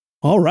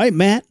All right,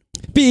 Matt.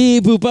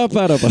 Beep, boop, bop,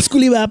 bop, bop.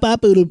 Schooly bop,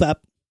 bop, boodoo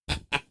bop.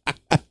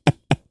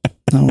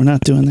 No, we're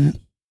not doing that.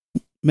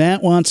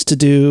 Matt wants to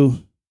do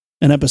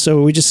an episode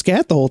where we just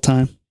scat the whole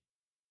time.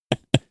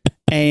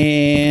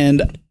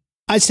 And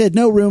I said,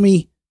 no,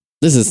 Roomie.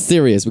 This is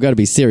serious. We got to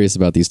be serious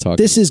about these talks.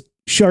 This is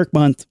Shark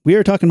Month. We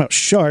are talking about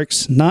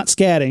sharks, not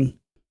scatting.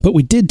 But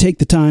we did take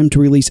the time to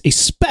release a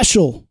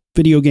special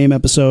video game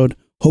episode.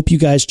 Hope you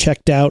guys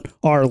checked out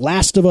our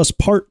Last of Us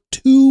Part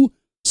 2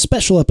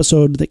 special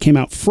episode that came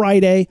out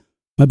Friday.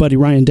 My buddy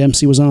Ryan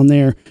Dempsey was on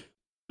there.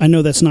 I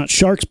know that's not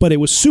sharks, but it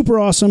was super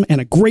awesome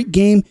and a great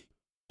game.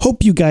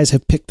 Hope you guys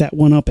have picked that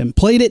one up and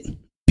played it,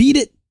 beat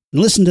it,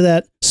 and listened to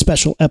that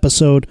special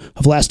episode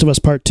of Last of Us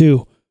Part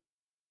 2.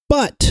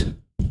 But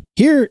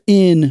here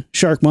in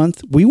Shark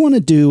Month, we want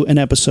to do an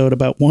episode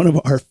about one of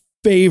our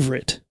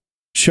favorite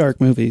shark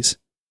movies.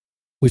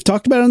 We've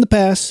talked about it in the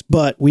past,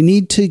 but we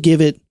need to give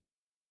it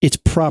its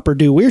proper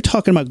due. We're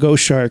talking about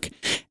Ghost Shark,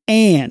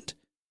 and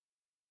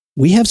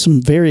we have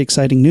some very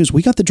exciting news.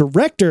 We got the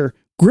director,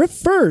 Griff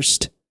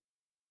Furst,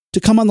 to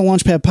come on the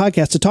Launchpad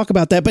podcast to talk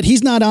about that, but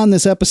he's not on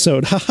this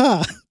episode.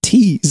 Haha,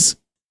 tease.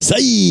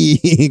 Say,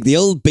 the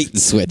old bait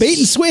and switch. Bait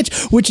and switch,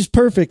 which is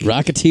perfect.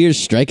 Rocketeers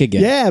strike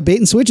again. Yeah, bait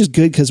and switch is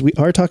good because we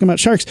are talking about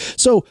sharks.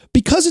 So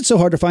because it's so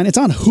hard to find, it's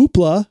on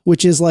Hoopla,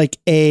 which is like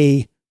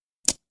a,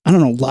 I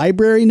don't know,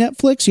 library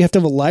Netflix. You have to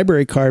have a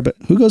library card, but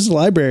who goes to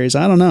libraries?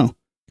 I don't know.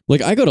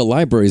 Like, I go to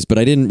libraries, but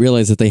I didn't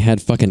realize that they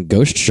had fucking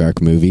Ghost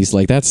Shark movies.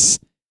 Like, that's...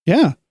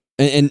 Yeah.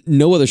 And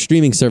no other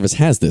streaming service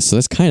has this, so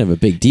that's kind of a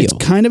big deal. It's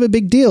kind of a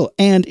big deal.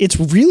 And it's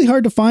really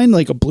hard to find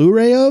like a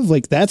Blu-ray of.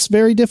 Like, that's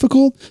very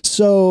difficult.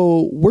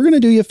 So we're going to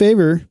do you a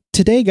favor.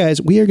 Today,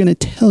 guys, we are going to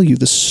tell you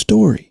the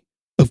story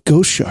of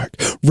Ghost Shark,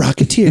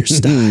 Rocketeer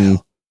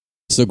style.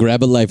 So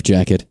grab a life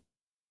jacket,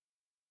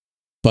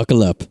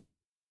 buckle up,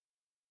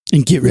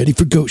 and get ready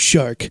for Ghost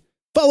Shark.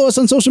 Follow us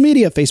on social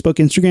media, Facebook,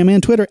 Instagram,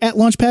 and Twitter at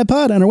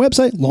LaunchpadPod, on our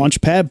website,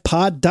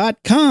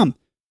 launchpadpod.com.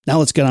 Now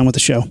let's get on with the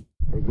show.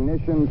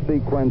 Ignition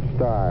sequence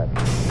start.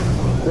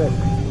 6,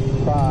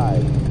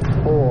 5,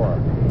 4,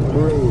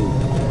 3, 2,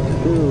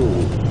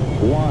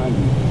 1,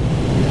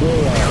 0.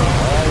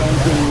 All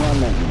engine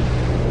running.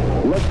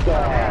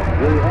 Liftoff.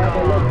 We have a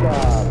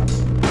liftoff.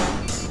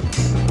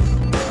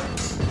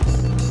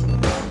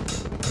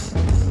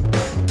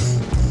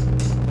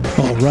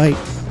 All right.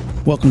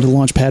 Welcome to the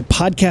Launchpad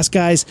Podcast,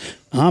 guys.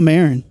 I'm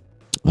Aaron.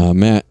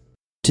 Matt.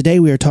 Today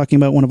we are talking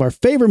about one of our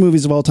favorite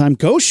movies of all time,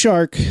 Ghost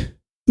Shark.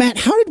 Matt,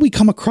 how did we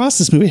come across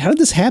this movie? How did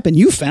this happen?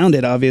 You found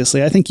it,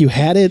 obviously. I think you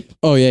had it.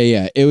 Oh,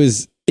 yeah.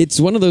 It's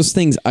one of those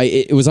things.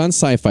 It was on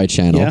Sci-Fi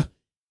Channel. Yeah.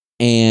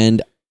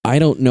 And I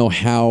don't know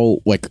how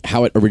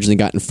it originally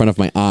got in front of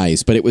my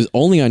eyes, but it was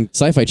only on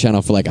Sci-Fi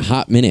Channel for like a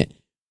hot minute.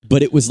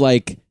 But it was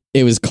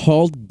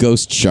called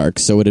Ghost Shark,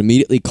 so it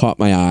immediately caught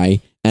my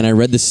eye. And I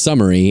read the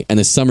summary, and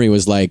the summary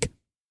was like,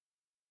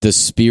 the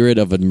spirit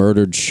of a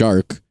murdered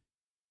shark,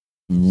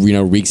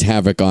 wreaks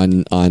havoc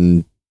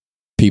on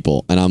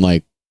people. And I'm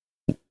like,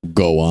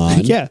 go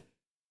on. Yeah.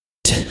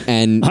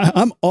 And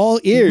I'm all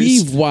ears.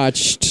 We've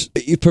watched,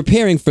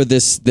 preparing for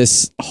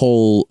this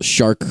whole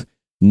shark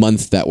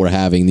month that we're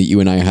having, that you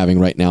and I are having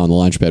right now on the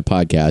Launchpad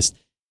podcast.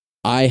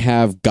 I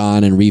have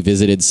gone and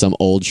revisited some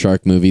old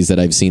shark movies that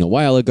I've seen a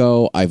while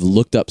ago. I've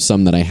looked up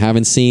some that I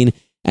haven't seen.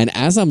 And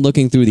as I'm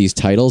looking through these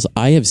titles,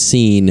 I have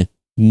seen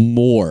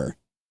more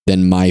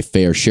than my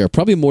fair share,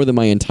 probably more than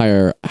my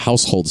entire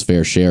household's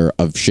fair share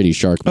of shitty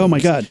shark movies. Oh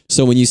my God.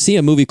 So when you see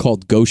a movie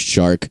called Ghost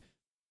Shark,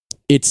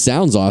 it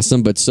sounds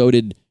awesome, but so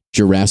did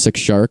Jurassic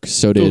Shark,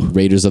 so did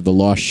Raiders of the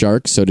Lost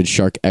Shark, so did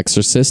Shark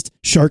Exorcist.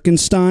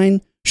 Sharkenstein,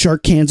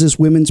 Shark Kansas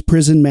Women's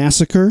Prison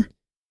Massacre.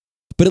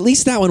 But at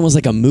least that one was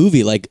like a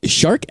movie. Like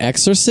Shark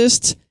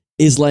Exorcist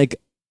is like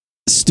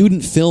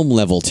student film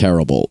level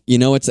terrible.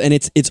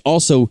 It's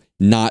also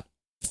not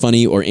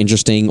funny or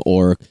interesting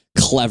or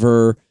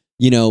clever.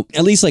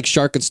 At least like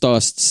Sharkensaw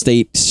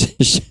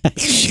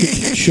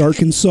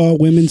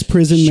Women's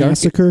Prison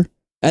Massacre.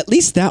 At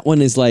least that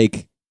one is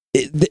like,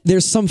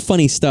 there's some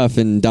funny stuff,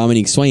 and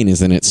Dominique Swain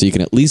is in it, so you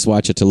can at least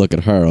watch it to look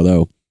at her,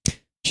 although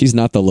she's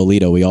not the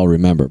Lolita we all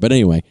remember. But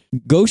anyway,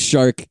 Ghost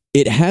Shark,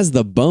 it has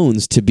the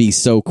bones to be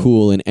so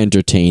cool and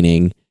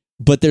entertaining,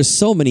 but there's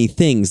so many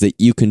things that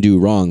you can do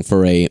wrong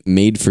for a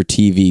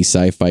made-for-TV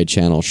Sci-Fi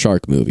Channel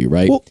shark movie,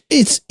 right? Well,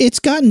 it's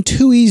gotten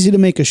too easy to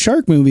make a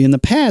shark movie. In the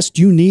past,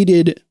 you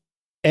needed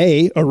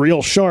A, a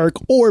real shark,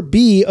 or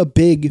B, a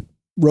big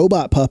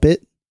robot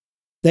puppet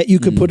that you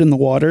could put in the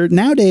water.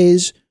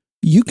 Nowadays,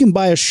 you can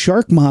buy a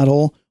shark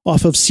model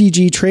off of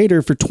CG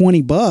Trader for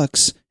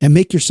 $20 and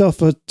make yourself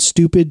a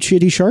stupid,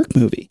 shitty shark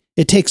movie.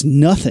 It takes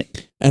nothing.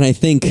 And I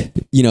think,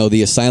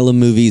 the Asylum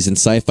movies and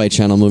Sci-Fi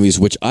Channel movies,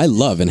 which I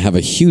love and have a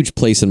huge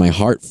place in my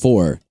heart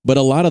for, but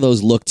a lot of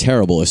those look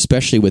terrible,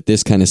 especially with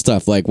this kind of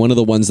stuff. Like one of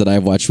the ones that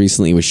I've watched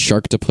recently was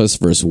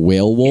Sharktopus vs.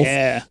 Whale Wolf.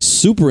 Yeah.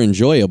 Super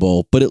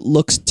enjoyable, but it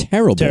looks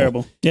terrible.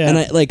 Terrible.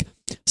 Yeah. And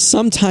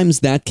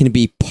sometimes that can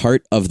be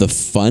part of the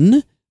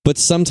fun, but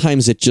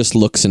sometimes it just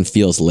looks and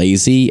feels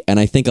lazy.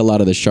 And I think a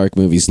lot of the shark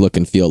movies look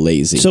and feel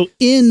lazy. So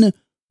in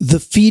the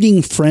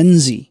feeding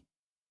frenzy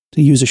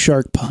to use a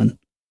shark pun,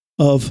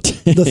 of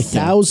the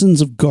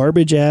thousands of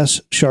garbage ass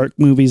shark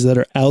movies that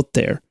are out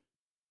there.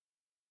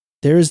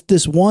 There's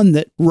this one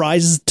that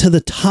rises to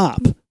the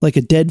top like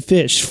a dead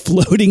fish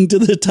floating to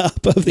the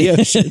top of the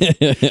ocean,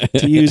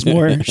 to use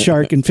more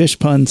shark and fish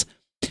puns.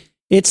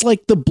 It's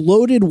like the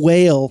bloated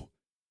whale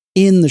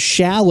in the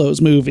Shallows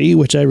movie,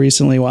 which I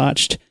recently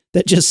watched,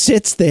 that just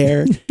sits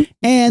there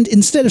and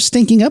instead of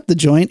stinking up the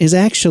joint is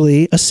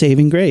actually a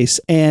saving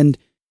grace. And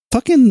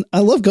fucking,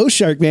 I love Ghost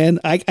Shark, man.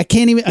 I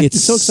can't even, I'm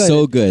so excited.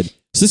 So good.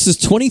 So this is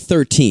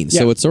 2013.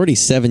 So it's already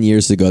 7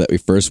 years ago that we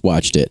first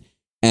watched it.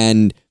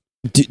 And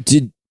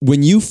did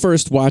when you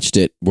first watched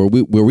it, were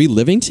we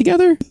living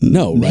together?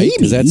 No, right?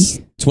 Because that's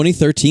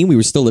 2013. We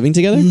were still living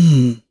together?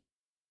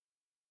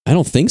 I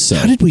don't think so.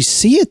 How did we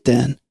see it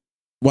then?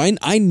 Well,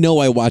 I know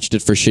I watched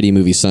it for Shitty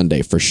Movie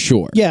Sunday, for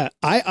sure. Yeah,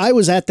 I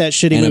was at that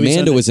Shitty Movie Sunday. And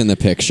Amanda was in the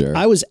picture.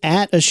 I was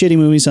at a Shitty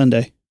Movie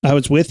Sunday. I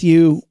was with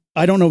you.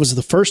 I don't know if it was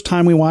the first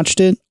time we watched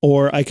it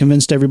or I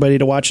convinced everybody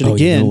to watch it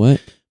again. You know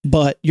what?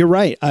 But you're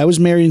right. I was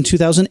married in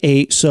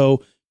 2008,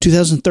 so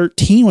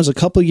 2013 was a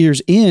couple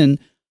years in.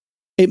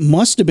 It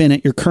must have been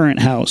at your current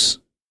house.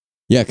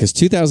 Yeah, because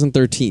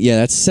 2013,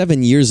 that's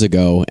 7 years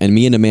ago, and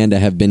me and Amanda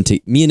have been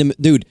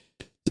dude,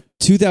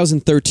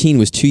 2013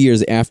 was 2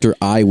 years after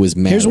I was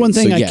married. Here's one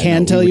thing I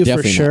can tell you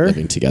for sure.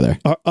 Living together.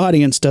 Our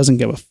audience doesn't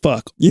give a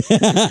fuck.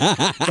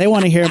 They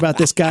want to hear about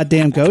this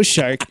goddamn ghost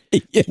shark.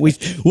 Yeah.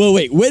 Well,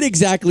 wait, when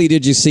exactly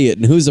did you see it,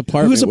 and whose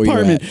apartment were you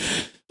at?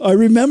 I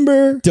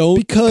remember.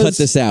 Don't cut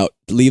this out.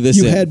 Leave this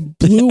in. You had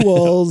blue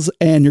walls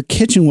and your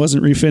kitchen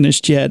wasn't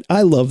refinished yet.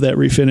 I love that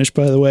refinish,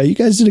 by the way. You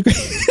guys did a great...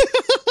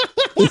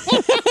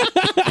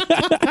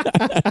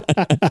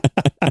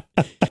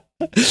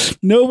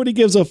 Nobody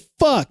gives a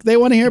fuck. They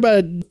want to hear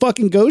about a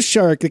fucking ghost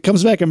shark that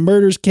comes back and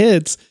murders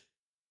kids.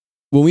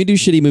 When we do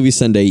Shitty Movie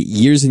Sunday,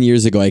 years and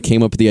years ago, I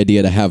came up with the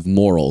idea to have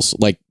morals,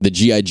 like the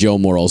G.I. Joe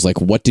morals.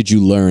 Like, what did you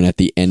learn at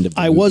the end of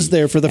the movie? I was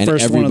there for the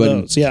first one of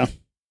those, yeah.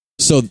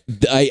 So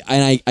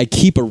I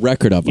keep a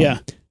record of them. Yeah.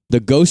 The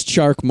Ghost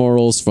Shark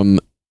morals from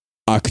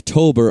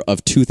October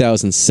of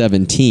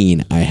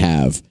 2017 I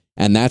have.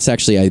 And that's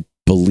actually, I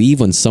believe,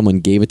 when someone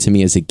gave it to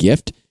me as a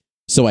gift.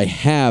 So I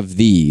have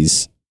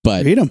these,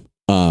 but... Read them.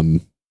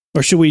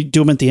 Or should we do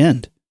them at the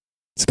end?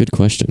 It's a good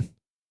question.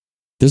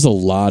 There's a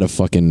lot of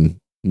fucking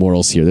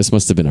morals here. This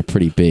must have been a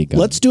pretty big...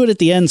 Let's do it at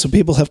the end so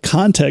people have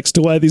context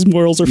to why these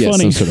morals are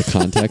funny. Some sort of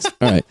context.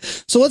 All right.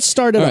 So let's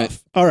start it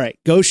off. All right.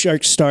 Ghost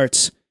Shark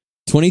starts...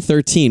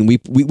 2013, we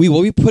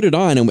put it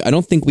on, and I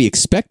don't think we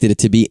expected it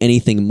to be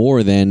anything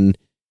more than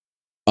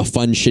a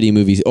fun, shitty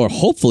movie, or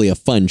hopefully a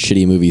fun,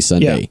 shitty movie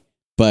Sunday. Yeah.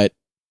 But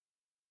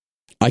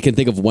I can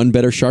think of one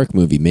better shark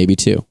movie, maybe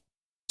two.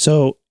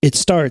 So it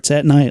starts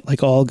at night,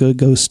 like all good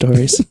ghost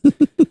stories,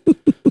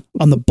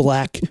 on the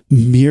black,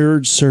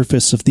 mirrored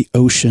surface of the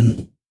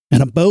ocean,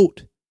 and a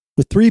boat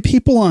with 3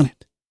 people on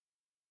it.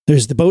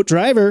 There's the boat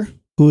driver,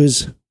 who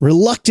is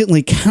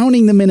reluctantly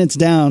counting the minutes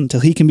down till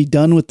he can be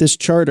done with this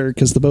charter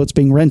because the boat's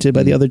being rented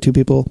by the other 2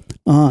 people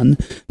on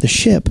the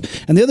ship.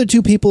 And the other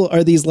 2 people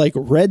are these like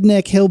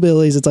redneck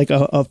hillbillies. It's like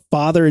a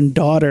father and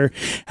daughter,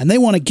 and they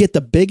want to get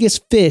the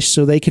biggest fish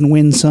so they can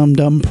win some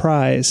dumb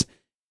prize.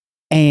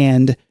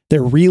 And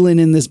they're reeling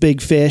in this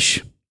big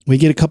fish. We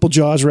get a couple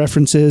Jaws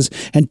references,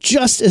 and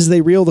just as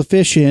they reel the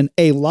fish in,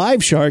 a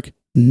live shark,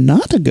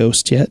 not a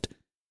ghost yet,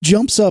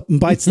 jumps up and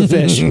bites the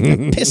fish,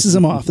 and pisses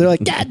them off. They're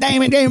like, God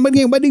damn it,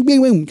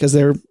 because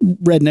they're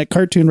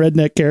cartoon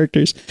redneck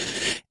characters.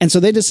 And so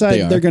they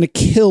decide they're going to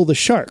kill the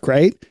shark,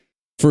 right?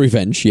 For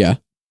revenge, yeah.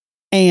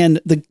 And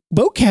the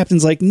boat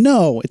captain's like,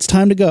 no, it's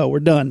time to go.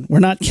 We're done. We're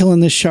not killing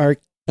this shark.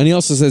 And he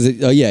also says,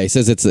 he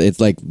says it's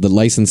like the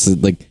license is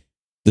like,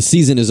 the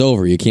season is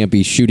over. You can't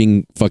be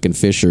shooting fucking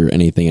fish or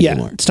anything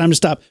anymore. Yeah, it's time to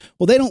stop.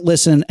 Well, they don't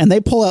listen, and they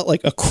pull out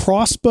like a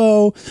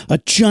crossbow, a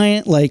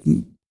giant like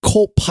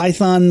Colt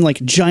Python, like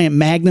giant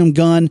magnum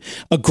gun,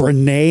 a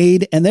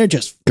grenade, and they're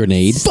just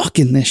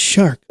fucking this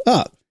shark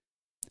up.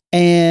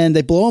 And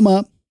they blow him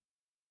up.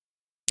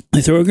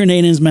 They throw a grenade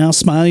in his mouth.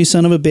 Smile, you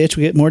son of a bitch.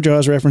 We get more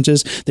Jaws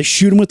references. They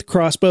shoot him with the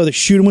crossbow. They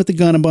shoot him with the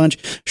gun a bunch.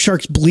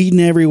 Shark's bleeding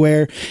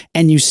everywhere.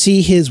 And you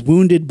see his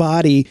wounded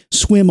body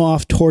swim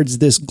off towards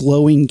this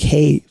glowing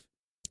cave.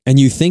 And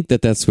you think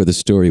that that's where the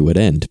story would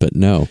end, but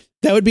no.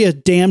 That would be a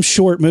damn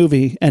short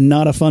movie and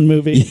not a fun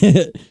movie.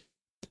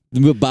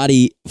 The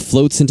body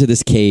floats into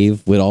this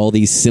cave with all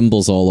these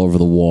symbols all over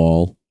the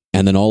wall.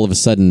 And then all of a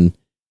sudden,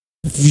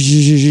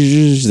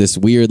 this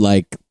weird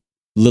like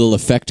little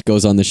effect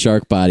goes on the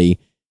shark body.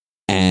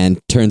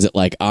 And turns it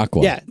like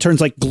aqua. Yeah, it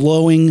turns like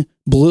glowing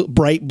blue,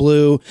 bright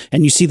blue,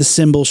 and you see the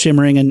symbol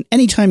shimmering. And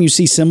anytime you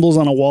see symbols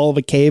on a wall of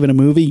a cave in a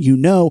movie, you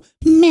know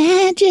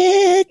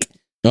magic.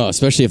 Oh,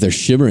 especially if they're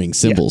shimmering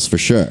symbols, for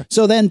sure.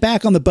 So then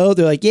back on the boat,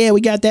 they're like, yeah,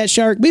 we got that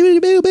shark. Boo,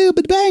 boo, boo,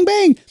 boo, bang,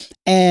 bang.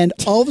 And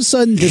all of a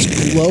sudden,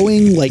 this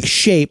glowing like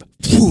shape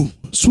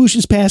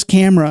swooshes past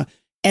camera,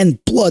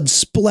 and blood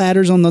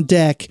splatters on the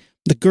deck.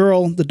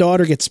 The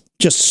daughter gets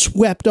just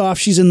swept off.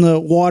 She's in the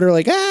water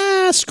like,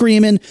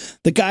 screaming.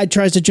 The guy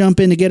tries to jump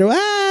in to get her.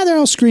 They're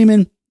all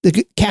screaming.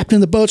 the captain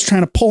of the boat's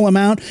trying to pull him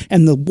out,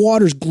 and the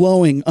water's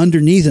glowing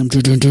underneath him.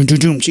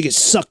 She gets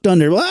sucked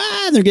under.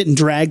 They're getting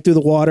dragged through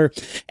the water,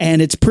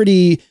 and it's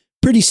pretty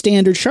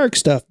standard shark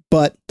stuff,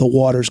 but the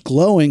water's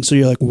glowing, so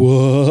you're like,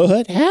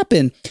 what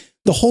happened?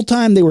 The whole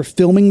time they were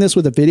filming this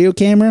with a video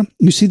camera,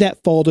 you see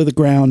that fall to the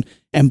ground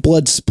and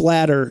blood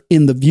splatter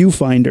in the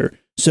viewfinder,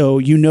 so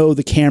you know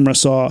the camera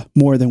saw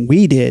more than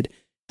we did.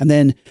 And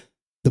then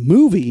the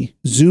movie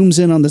zooms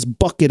in on this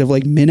bucket of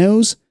like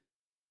minnows,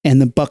 and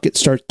the bucket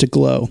starts to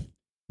glow.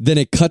 Then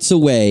it cuts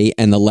away,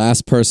 and the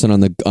last person on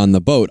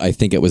the boat, I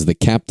think it was the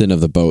captain of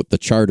the boat, the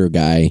charter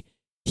guy,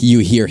 you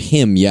hear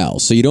him yell.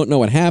 So you don't know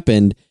what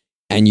happened,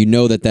 and you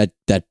know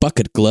that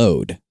bucket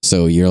glowed.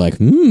 So you're like,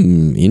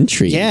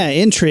 intrigue. Yeah,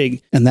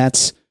 intrigue. And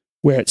that's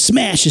where it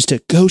smashes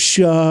to Ghost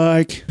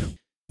Shark.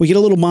 We get a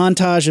little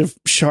montage of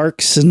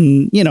sharks,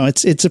 and, you know,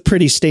 it's a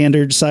pretty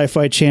standard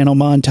Sci-Fi Channel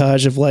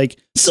montage of like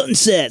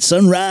sunset,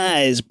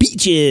 sunrise,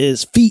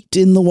 beaches, feet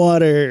in the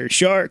water,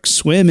 sharks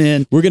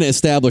swimming. We're going to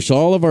establish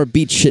all of our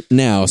beach shit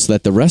now so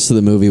that the rest of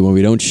the movie, when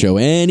we don't show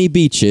any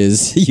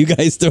beaches, you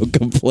guys don't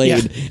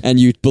complain and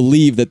you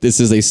believe that this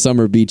is a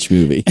summer beach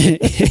movie.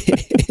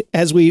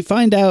 As we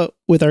find out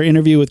with our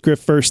interview with Griff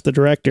Furst, the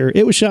director,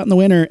 it was shot in the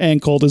winter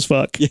and cold as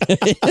fuck.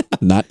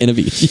 Not in a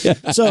beach.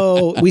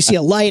 So we see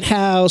a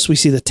lighthouse, we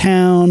see the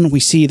town, we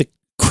see the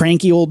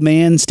cranky old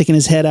man sticking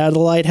his head out of the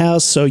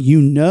lighthouse. So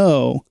you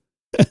know,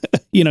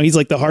 he's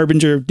like the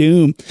harbinger of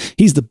doom.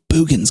 He's the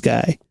Boogans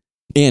guy.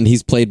 And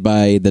he's played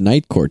by the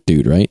Night Court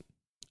dude, right?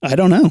 I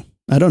don't know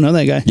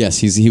that guy. Yes,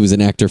 he was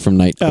an actor from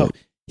Night Court.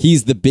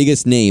 He's the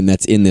biggest name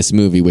that's in this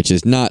movie, which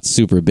is not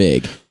super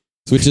big.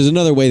 Which is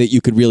another way that you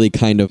could really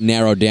kind of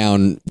narrow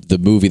down the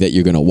movie that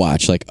you're going to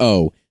watch. Like,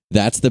 oh,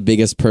 that's the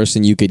biggest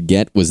person you could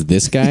get was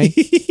this guy?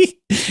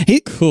 He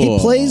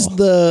plays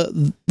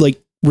the,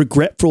 like,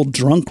 regretful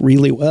drunk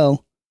really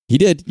well. He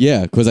did,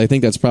 yeah, because I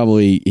think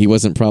he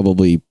wasn't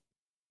probably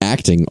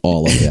acting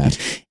all of that.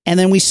 And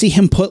then we see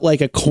him put,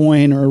 like, a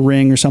coin or a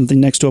ring or something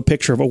next to a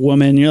picture of a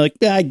woman. And you're like,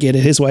 I get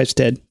it. His wife's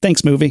dead.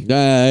 Thanks, movie.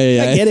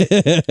 I get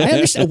it. I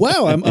understand.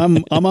 Wow,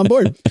 I'm on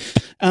board.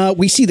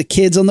 We see the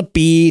kids on the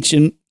beach,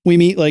 and we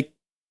meet like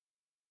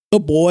a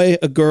boy,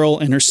 a girl,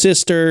 and her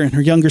sister, and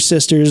her younger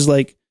sister's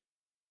like,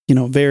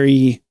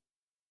 very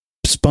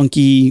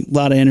spunky,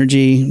 lot of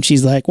energy. And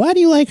she's like, why do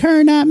you like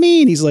her, not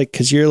me? And he's like,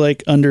 because you're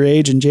like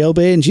underage and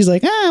jailbait. And she's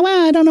like,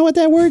 well, I don't know what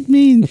that word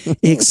means.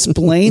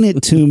 Explain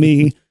it to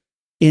me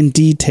in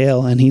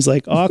detail. And he's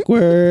like,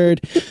 awkward.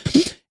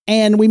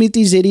 And we meet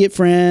these idiot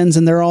friends,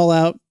 and they're all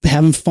out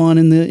having fun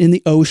in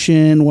the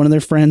ocean. One of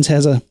their friends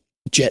has a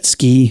jet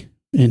ski,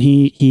 and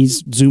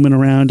he's zooming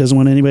around, doesn't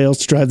want anybody else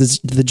to drive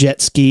the jet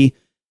ski.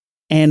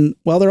 And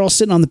while they're all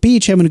sitting on the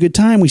beach having a good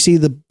time, we see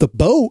the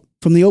boat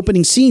from the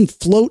opening scene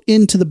float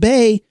into the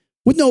bay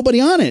with nobody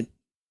on it.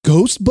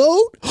 Ghost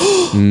boat?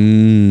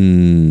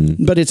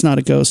 But it's not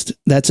a ghost.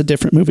 That's a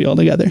different movie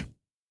altogether.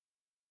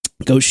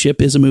 Ghost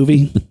Ship is a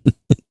movie.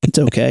 It's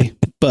okay.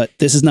 But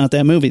this is not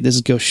that movie. This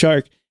is Ghost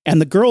Shark. And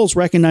the girls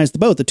recognize the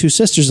boat. The two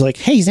sisters are like,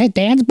 hey, is that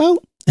Dad's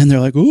boat? And they're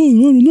like, oh,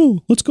 I don't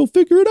know. Let's go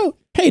figure it out.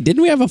 Hey,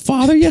 didn't we have a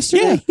father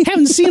yesterday? Yeah,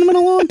 haven't seen him in a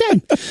long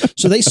time.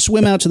 So they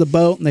swim out to the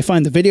boat, and they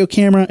find the video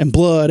camera and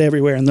blood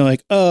everywhere. And they're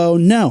like, oh,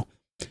 no.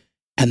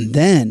 And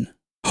then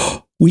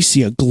we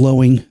see a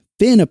glowing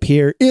fin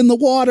appear in the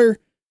water.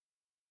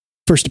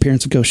 First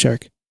appearance of Ghost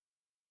Shark.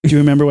 Do you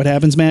remember what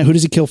happens, Matt? Who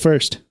does he kill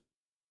first?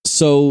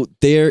 So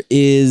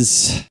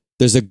there's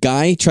a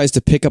guy tries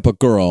to pick up a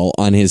girl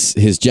on his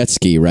jet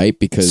ski, right?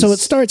 So it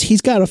starts,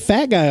 he's got a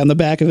fat guy on the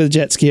back of the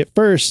jet ski at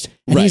first.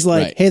 And he's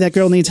like, hey, that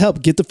girl needs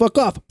help. Get the fuck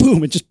off.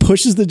 Boom. It just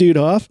pushes the dude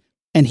off.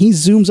 And he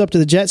zooms up to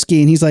the jet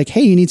ski and he's like,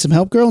 hey, you need some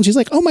help, girl? And she's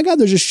like, oh my God,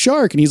 there's a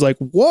shark. And he's like,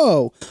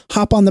 whoa,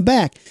 hop on the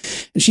back.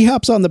 And she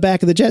hops on the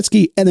back of the jet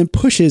ski and then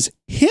pushes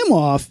him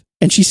off,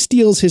 and she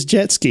steals his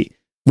jet ski.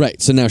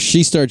 Right. So now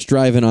she starts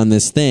driving on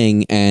this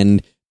thing,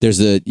 and there's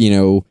a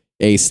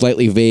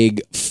slightly vague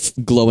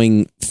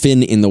glowing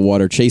fin in the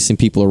water chasing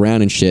people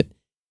around and shit.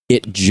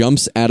 It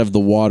jumps out of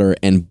the water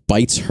and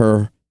bites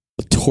her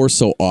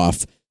torso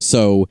off.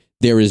 So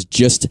there is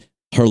just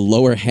her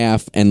lower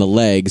half and the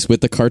legs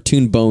with the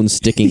cartoon bones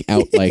sticking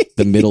out like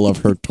the middle of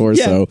her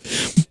torso,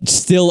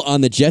 still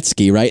on the jet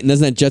ski, right? And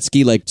doesn't that jet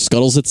ski like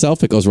scuttles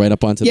itself? It goes right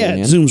up onto the land.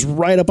 Yeah, it zooms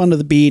right up onto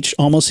the beach,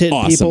 almost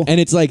hitting people. And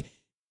it's like,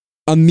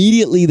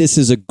 immediately this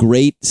is a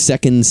great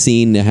second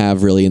scene to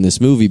have really in this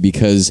movie,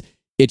 because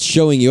it's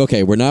showing you,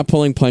 okay, we're not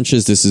pulling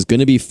punches. This is going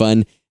to be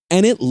fun.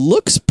 And it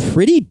looks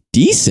pretty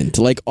decent.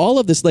 Like all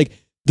of this, like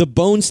the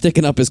bone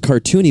sticking up is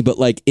cartoony, but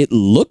like it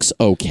looks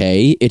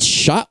okay. It's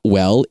shot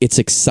well. It's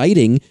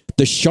exciting.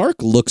 The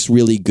shark looks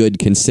really good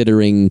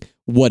considering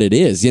what it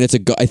is.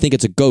 I think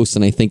it's a ghost,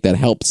 and I think that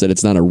helps that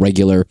it's not a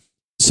regular,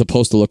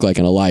 supposed to look like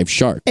an alive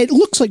shark. It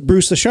looks like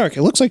Bruce the Shark.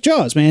 It looks like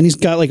Jaws, man. He's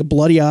got like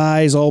bloody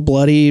eyes, all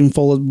bloody and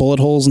full of bullet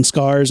holes and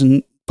scars,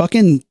 and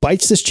fucking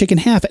bites this chick in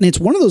half. And it's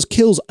one of those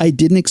kills I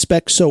didn't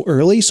expect so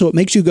early, so it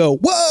makes you go,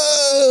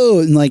 whoa,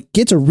 and like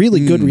gets a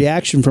really good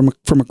reaction from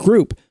a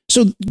group.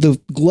 So the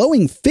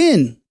glowing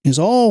fin is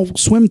all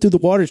swimming through the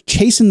water,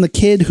 chasing the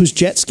kid whose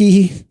jet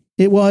ski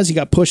it was. He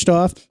got pushed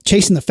off,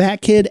 chasing the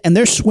fat kid, and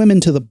they're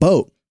swimming to the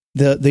boat,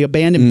 the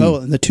abandoned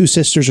boat, and the two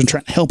sisters are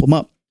trying to help him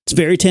up. It's a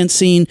very tense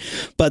scene,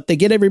 but they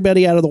get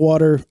everybody out of the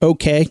water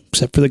okay,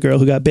 except for the girl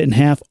who got bit in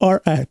half.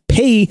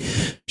 R.I.P.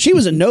 She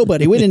was a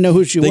nobody. We didn't know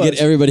who she was. They get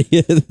everybody.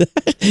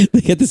 They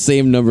get the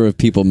same number of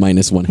people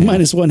minus one half.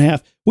 Minus one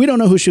half. We don't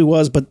know who she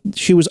was, but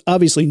she was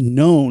obviously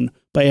known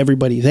by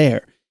everybody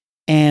there.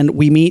 And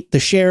we meet the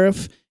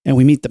sheriff and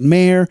we meet the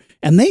mayor,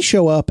 and they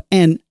show up.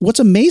 And what's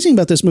amazing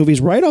about this movie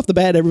is right off the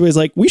bat, everybody's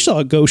like, we saw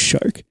a ghost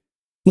shark.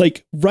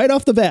 Like right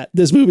off the bat,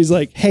 this movie's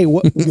like, hey,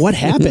 what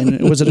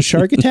happened? Was it a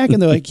shark attack?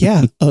 And they're like,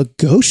 yeah, a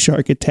ghost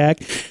shark attack.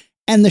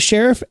 And the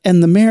sheriff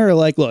and the mayor are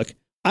like, look,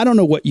 I don't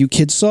know what you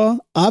kids saw.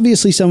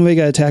 Obviously, somebody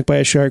got attacked by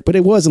a shark, but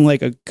it wasn't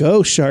like a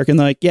ghost shark. And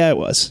they're like, yeah, it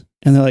was.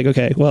 And they're like,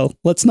 okay, well,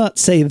 let's not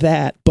say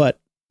that, but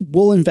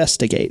we'll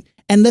investigate.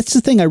 And that's the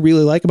thing I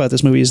really like about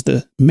this movie is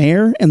the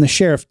mayor and the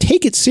sheriff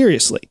take it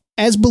seriously,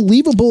 as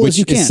believable as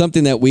you can. Which is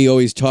something that we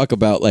always talk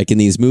about, like in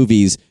these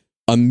movies.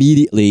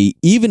 Immediately,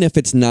 even if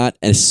it's not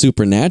a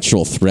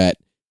supernatural threat,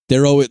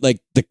 they're always like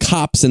the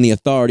cops and the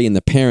authority and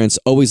the parents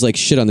always like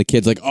shit on the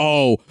kids, like,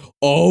 oh,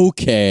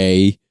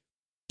 okay,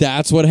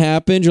 that's what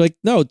happened. You're like,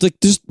 no, it's like,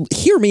 just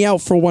hear me out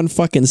for one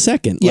fucking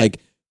second. Yeah. Like,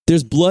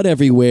 there's blood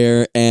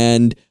everywhere,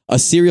 and a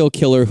serial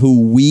killer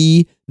who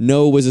we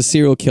know was a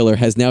serial killer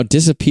has now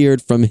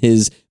disappeared from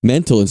his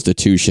mental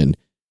institution.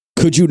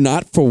 Could you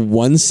not for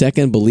 1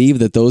 second believe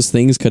that those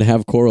things could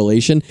have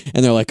correlation?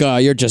 And they're like, oh,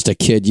 you're just a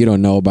kid. You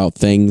don't know about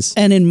things.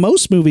 And in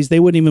most movies,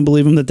 they wouldn't even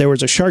believe him that there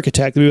was a shark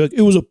attack. They'd be like,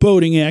 it was a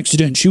boating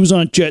accident. She was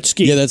on a jet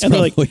ski. Yeah, that's and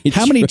probably they're like,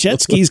 how many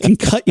jet skis can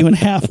cut you in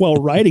half while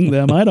riding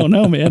them? I don't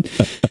know, man.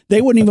 They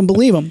wouldn't even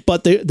believe him.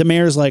 But the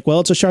mayor's like, well,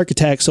 it's a shark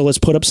attack, so let's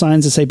put up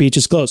signs that say beach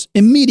is closed.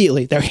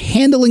 Immediately, they're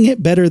handling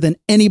it better than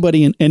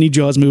anybody in any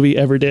Jaws movie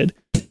ever did.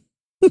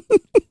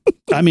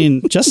 I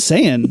mean, just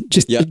saying.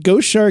 Just the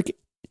ghost shark,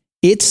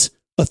 its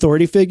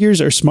authority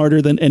figures are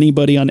smarter than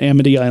anybody on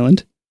Amity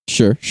Island.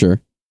 Sure.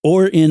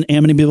 Or in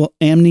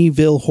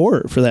Amityville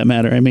Horror, for that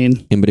matter. I mean,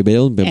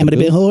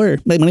 Amityville Horror.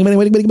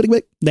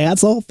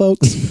 That's all,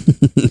 folks.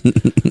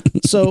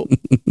 So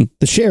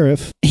the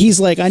sheriff, he's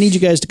like, I need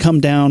you guys to come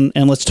down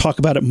and let's talk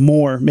about it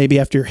more. Maybe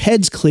after your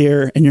head's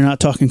clear and you're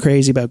not talking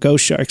crazy about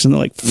ghost sharks. And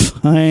they're like,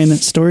 fine,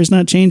 story's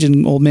not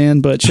changing, old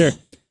man, but sure.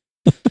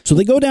 So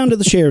they go down to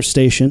the sheriff's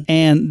station,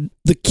 and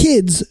the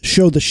kids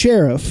show the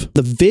sheriff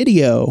the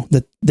video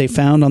that they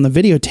found on the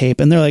videotape,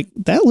 and they're like,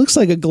 that looks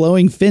like a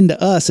glowing fin to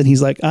us. And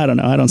he's like, I don't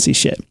know, I don't see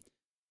shit.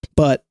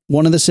 But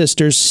one of the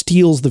sisters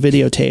steals the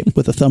videotape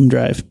with a thumb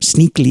drive.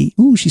 Sneakily.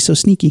 Ooh, she's so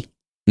sneaky.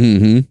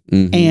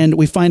 And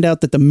we find out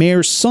that the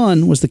mayor's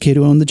son was the kid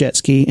who owned the jet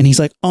ski, and he's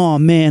like, oh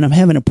man, I'm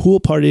having a pool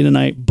party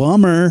tonight.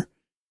 Bummer.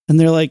 And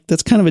they're like,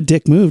 that's kind of a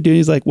dick move, dude.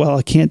 He's like, well,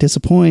 I can't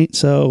disappoint,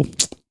 so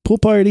pool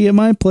party at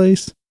my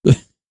place.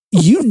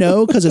 You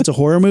know, because it's a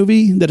horror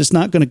movie, that it's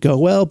not going to go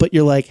well, but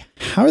you're like,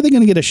 how are they going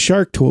to get a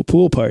shark to a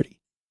pool party?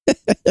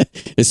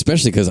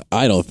 Especially because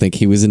I don't think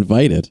he was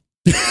invited.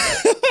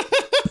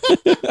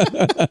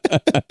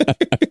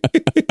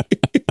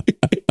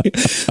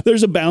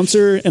 There's a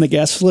bouncer and a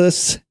guest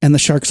list, and the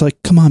shark's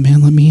like, come on,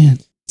 man, let me in.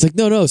 It's like,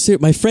 no, sir,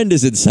 my friend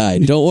is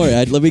inside. Don't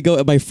worry. Let me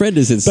go. My friend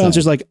is inside.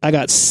 Bouncer's like, I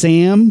got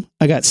Sam,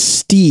 I got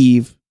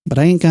Steve, but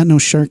I ain't got no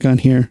shark on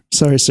here.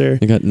 Sorry, sir.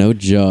 I got no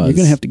Jaws. You're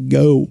going to have to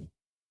go.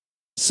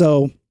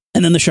 So,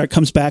 and then the shark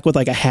comes back with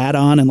like a hat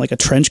on and like a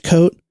trench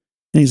coat.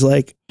 And he's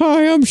like,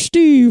 hi, I'm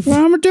Steve.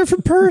 I'm a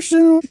different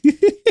person.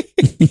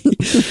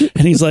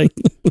 And he's like,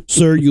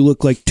 sir, you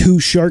look like two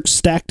sharks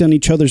stacked on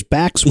each other's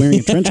backs wearing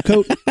a trench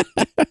coat.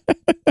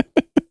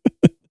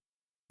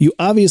 You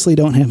obviously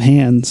don't have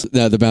hands.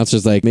 No, the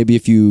bouncer's like, maybe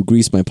if you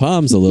grease my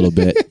palms a little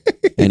bit.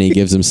 And he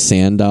gives him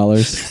sand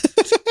dollars.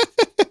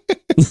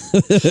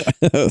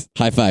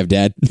 High five,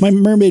 Dad. My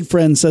mermaid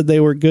friend said they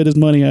were good as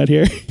money out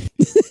here.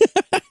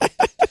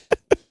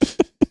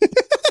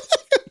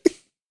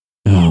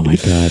 Oh my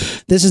God.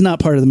 This is not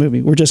part of the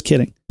movie. We're just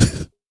kidding.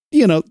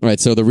 You know. Right,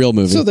 so the real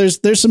movie. So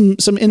there's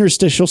some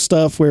interstitial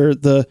stuff where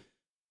the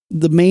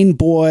main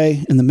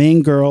boy and the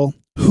main girl,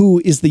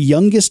 who is the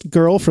youngest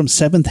girl from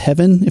Seventh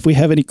Heaven, if we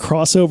have any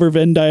crossover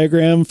Venn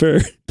diagram for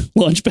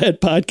Launchpad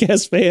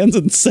podcast fans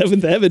and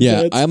Seventh Heaven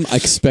fans. I'm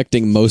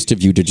expecting most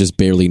of you to just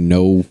barely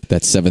know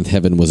that Seventh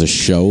Heaven was a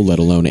show, let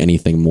alone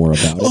anything more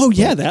about it. Oh,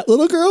 yeah, that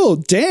little girl.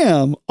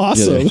 Damn.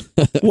 Awesome.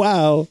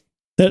 Wow.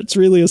 That's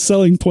really a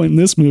selling point in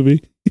this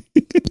movie.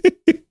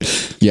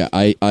 Yeah,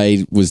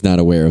 I was not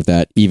aware of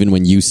that, even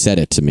when you said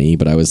it to me,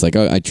 but I was like,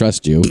 oh, I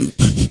trust you.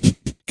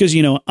 Because,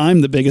 you know,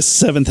 I'm the biggest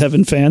Seventh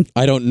Heaven fan.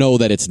 I don't know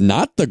that it's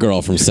not the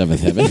girl from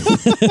Seventh Heaven.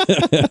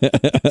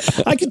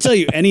 I could tell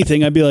you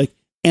anything. I'd be like,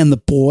 and the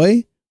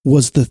boy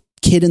was the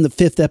kid in the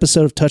 5th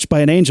episode of Touched by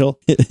an Angel.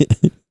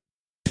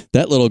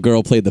 that little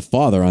girl played the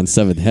father on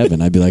Seventh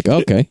Heaven, I'd be like,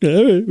 okay.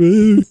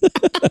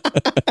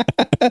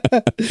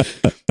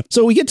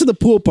 So we get to the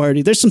pool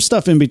party. There's some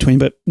stuff in between,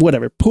 but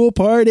whatever. Pool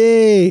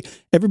party.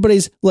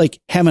 Everybody's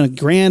like having a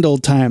grand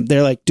old time.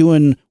 They're like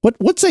doing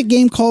what's that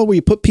game called where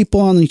you put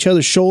people on each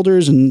other's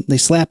shoulders and they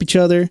slap each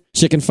other?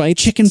 Chicken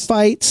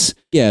fights.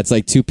 Yeah, it's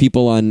like two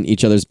people on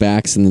each other's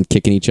backs and then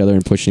kicking each other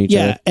and pushing each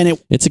other. Yeah, and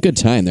it's a good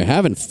time. They're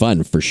having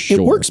fun for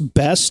sure. It works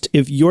best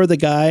if you're the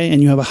guy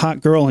and you have a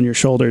hot girl on your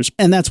shoulders.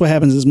 And that's what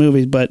happens in this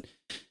movie, but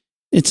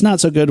it's not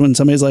so good when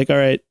somebody's like, all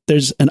right,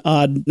 there's an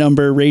odd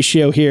number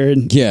ratio here.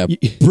 And yeah,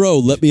 bro,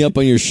 let me up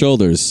on your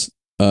shoulders.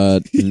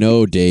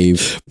 No,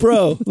 Dave.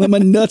 Bro, let my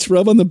nuts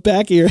rub on the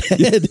back of your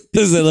head.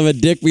 Let my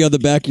dick be on the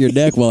back of your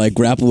neck while I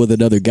grapple with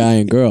another guy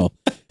and girl.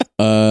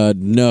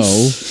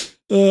 No.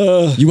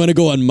 You want to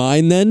go on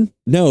mine then?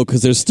 No,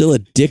 because there's still a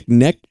dick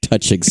neck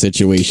touching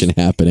situation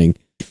happening.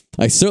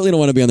 I certainly don't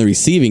want to be on the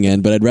receiving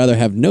end, but I'd rather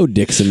have no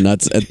dicks and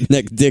nuts and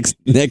necks.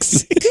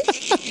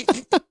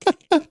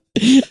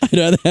 I'd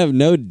rather have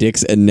no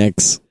dicks and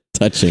necks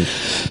touching.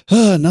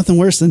 Nothing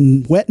worse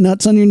than wet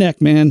nuts on your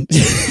neck, man.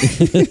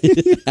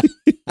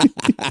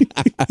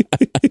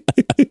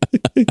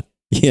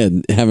 Yeah,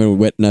 having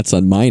wet nuts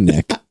on my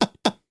neck.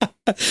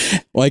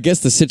 Well, I guess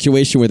the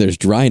situation where there's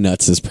dry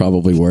nuts is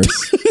probably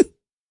worse.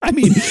 I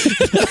mean,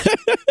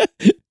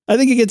 I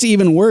think it gets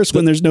even worse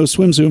when there's no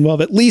swimsuit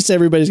involved. At least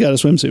everybody's got a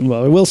swimsuit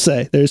involved. I will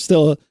say there's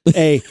still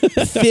a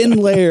thin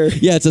layer.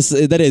 Yeah, this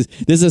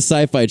is a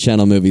Sci-Fi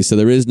Channel movie, so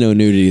there is no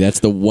nudity. That's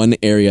the one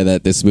area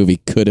that this movie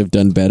could have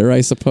done better,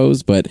 I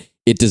suppose, but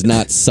it does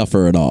not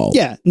suffer at all.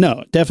 Yeah, no,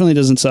 it definitely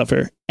doesn't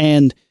suffer.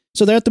 And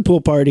so they're at the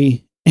pool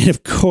party, and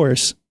of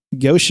course,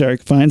 Ghost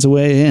Shark finds a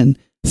way in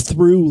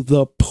through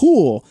the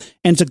pool.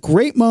 And it's a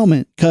great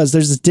moment because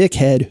there's this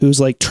dickhead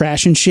who's like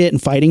trashing shit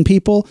and fighting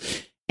people.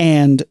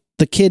 And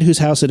the kid whose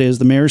house it is,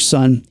 the mayor's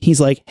son, he's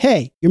like,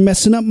 hey, you're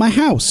messing up my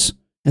house.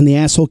 And the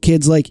asshole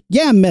kid's like,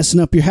 yeah, I'm messing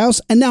up your house.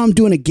 And now I'm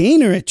doing a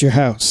gainer at your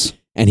house.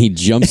 And he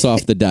jumps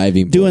off the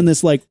diving board. Doing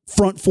this like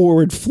front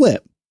forward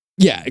flip.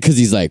 Yeah, because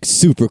he's like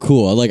super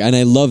cool. Like, and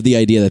I love the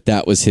idea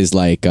that was his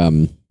like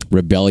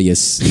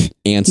rebellious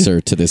answer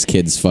to this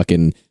kid's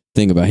fucking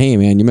thing about, hey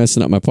man, you're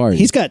messing up my party.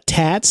 He's got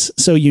tats,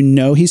 so you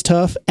know he's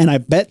tough, and I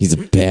bet he's a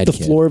bad the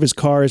kid. floor of his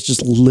car is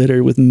just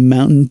littered with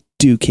Mountain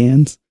Dew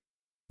cans.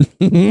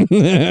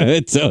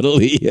 It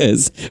totally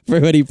is. For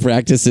when he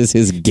practices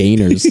his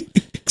gainers.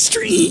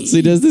 Extreme. So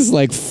he does this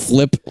like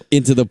flip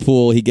into the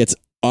pool. He gets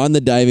on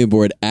the diving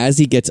board. As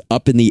he gets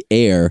up in the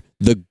air,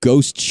 the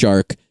ghost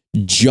shark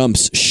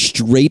jumps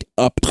straight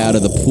up out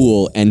of the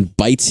pool and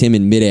bites him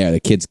in midair. The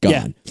kid's gone.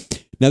 Yeah.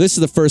 Now, this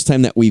is the first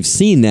time that we've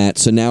seen that,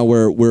 so now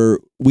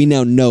we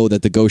now know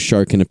that the ghost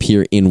shark can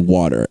appear in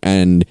water,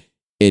 and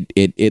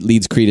it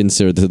leads credence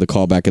to the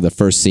callback of the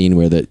first scene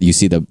where you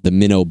see the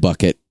minnow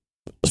bucket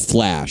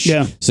flash.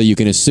 Yeah. So you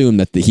can assume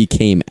that he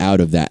came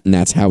out of that, and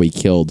that's how he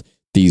killed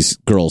these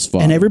girls'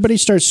 father. And everybody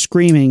starts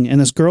screaming,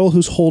 and this girl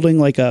who's holding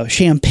like a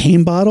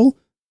champagne bottle,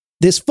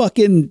 this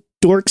fucking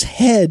dork's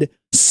head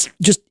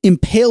just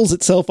impales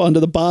itself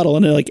onto the bottle,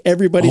 and like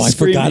everybody's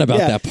screaming. I forgot about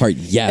that part.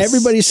 Yes.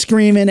 Everybody's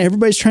screaming.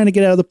 Everybody's trying to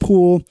get out of the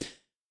pool.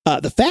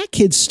 The fat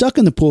kid's stuck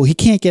in the pool. He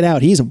can't get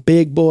out. He's a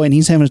big boy and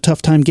he's having a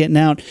tough time getting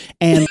out.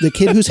 And the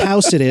kid whose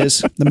house it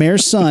is, the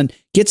mayor's son,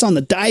 gets on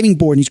the diving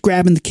board and he's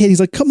grabbing the kid. He's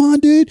like, come on,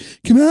 dude.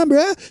 Come on,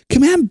 bruh.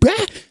 Come on,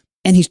 bruh.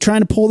 And he's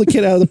trying to pull the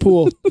kid out of the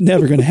pool.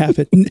 Never going to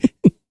happen.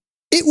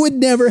 It would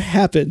never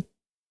happen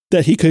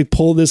that he could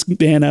pull this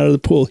man out of the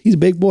pool. He's a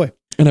big boy.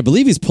 And I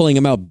believe he's pulling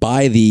him out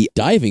by the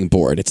diving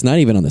board. It's not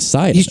even on the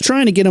side. He's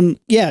trying to get him,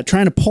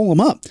 trying to pull him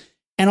up.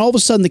 And all of a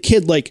sudden the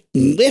kid like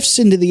lifts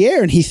into the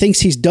air and he thinks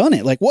he's done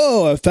it. Like,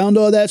 whoa, I found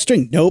all that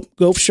string. Nope.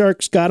 Ghost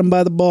Shark's got him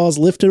by the balls,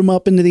 lifted him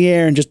up into the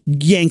air and just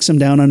yanks him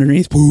down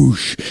underneath.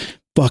 Whoosh.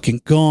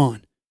 Fucking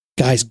gone.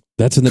 Guys,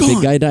 that's when the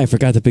big guy died. I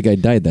forgot the big guy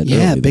died that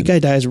Yeah, big guy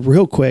dies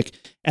real quick.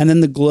 And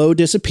then the glow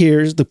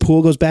disappears. The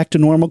pool goes back to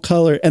normal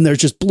color and there's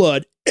just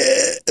blood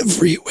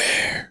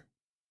everywhere.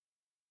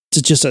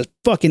 It's just a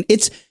fucking,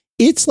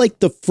 it's like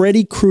the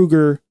Freddy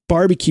Krueger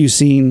barbecue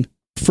scene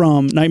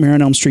from Nightmare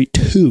on Elm Street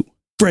 2.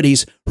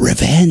 Freddy's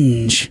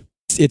Revenge.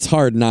 It's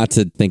hard not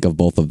to think of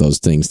both of those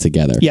things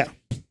together. Yeah.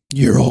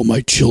 You're all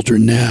my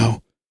children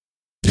now.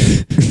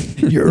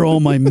 You're all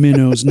my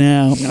minnows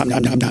now. Nom,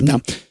 nom, nom, nom,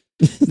 nom.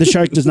 The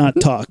shark does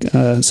not talk.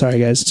 Sorry,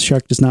 guys. The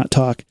shark does not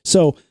talk.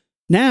 So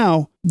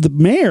now the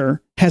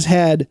mayor has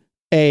had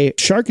a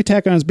shark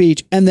attack on his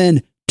beach and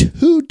then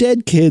 2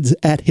 dead kids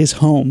at his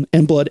home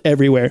and blood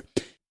everywhere.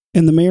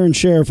 And the mayor and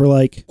sheriff are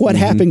like, what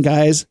happened,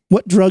 guys?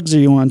 What drugs are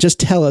you on? Just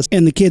tell us.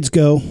 And the kids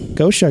go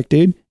shark,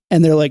 dude.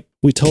 And they're like,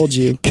 we told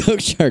you.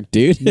 Ghost shark,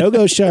 dude. No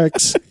ghost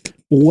sharks.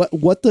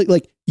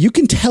 You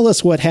can tell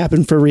us what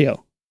happened for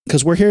real.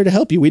 Because we're here to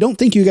help you. We don't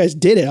think you guys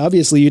did it.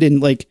 Obviously, you didn't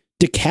like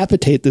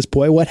decapitate this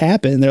boy. What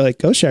happened? And they're like,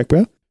 ghost shark,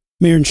 bro.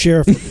 Mayor and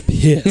sheriff are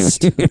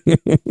pissed.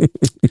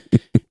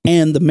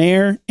 And the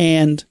mayor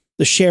and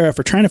the sheriff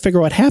are trying to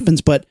figure out what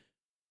happens, but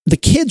the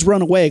kids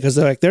run away because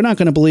they're like, they're not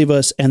going to believe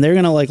us and they're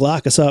going to like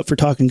lock us up for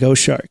talking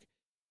ghost shark.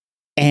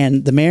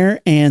 And the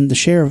mayor and the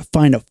sheriff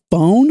find a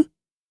phone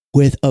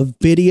with a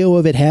video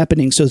of it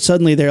happening. So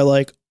suddenly they're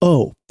like,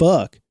 oh,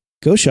 fuck.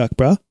 Go shuck,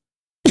 bro.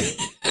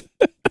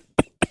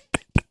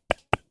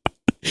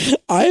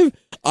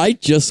 I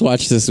just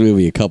watched this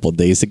movie a couple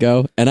days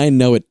ago, and I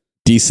know it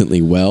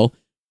decently well,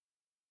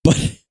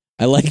 but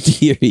I like to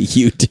hear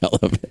you tell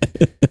him.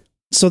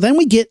 So then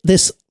we get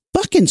this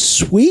fucking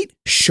sweet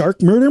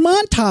shark murder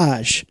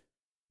montage.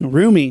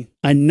 Rumi,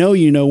 I know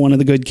you know one of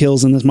the good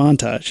kills in this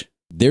montage.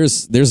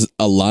 There's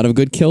a lot of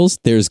good kills.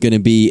 There's going to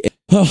be...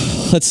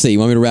 let's see. You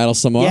want me to rattle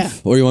some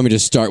off? Or you want me to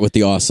just start with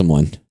the awesome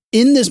one?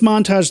 In this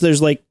montage,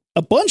 there's like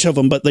a bunch of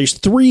them, but there's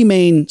 3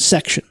 main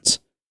sections.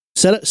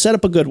 Set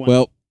up a good one.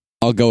 Well,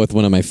 I'll go with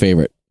one of my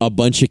favorite. A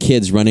bunch of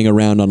kids running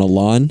around on a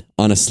lawn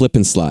on a slip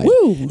and slide.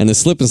 Woo! And the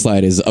slip and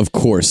slide is, of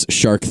course,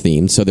 shark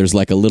themed. So there's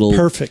like a little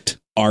perfect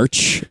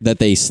arch that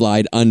they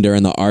slide under,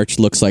 and the arch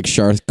looks like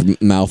shark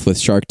mouth with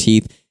shark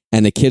teeth.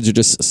 And the kids are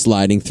just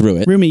sliding through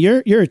it. Rumi,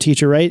 you're a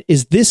teacher, right?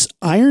 Is this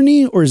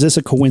irony or is this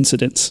a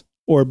coincidence?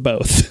 Or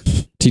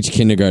both? Teach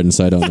kindergarten,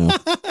 so I don't know.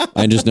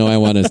 I just know I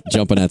want to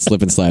jump on that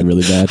slip and slide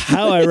really bad.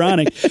 How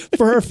ironic.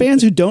 For our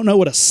fans who don't know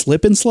what a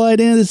slip and slide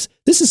is,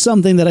 this is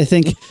something that I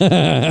think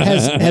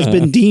has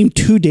been deemed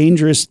too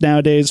dangerous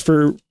nowadays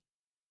for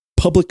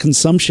public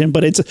consumption,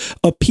 but it's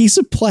a piece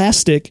of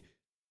plastic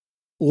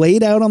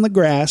laid out on the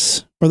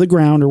grass or the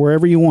ground or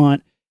wherever you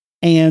want,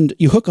 and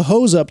you hook a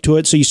hose up to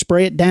it, so you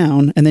spray it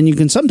down, and then you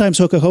can sometimes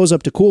hook a hose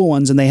up to cool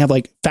ones, and they have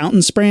like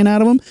fountains spraying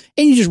out of them,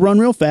 and you just run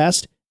real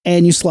fast,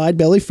 and you slide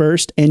belly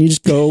first, and you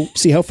just go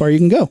see how far you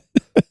can go.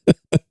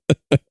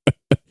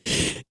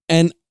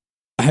 And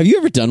have you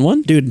ever done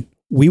one? Dude,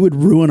 we would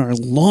ruin our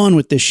lawn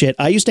with this shit.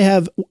 I used to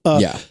have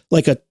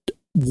like a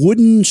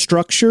wooden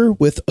structure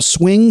with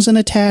swings and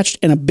attached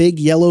and a big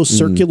yellow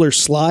circular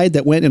slide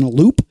that went in a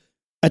loop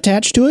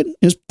attached to it.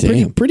 It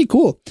was pretty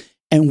cool.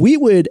 And we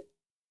would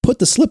put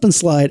the slip and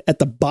slide at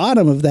the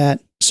bottom of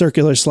that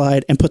circular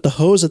slide and put the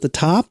hose at the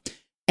top,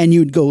 and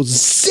you'd go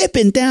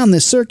zipping down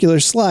this circular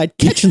slide,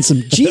 catching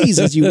some G's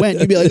as you went.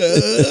 You'd be like,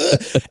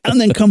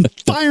 and then come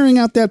firing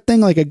out that thing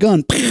like a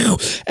gun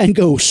and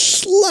go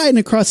sliding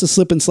across the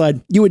slip and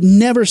slide. You would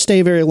never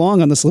stay very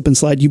long on the slip and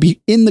slide. You'd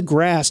be in the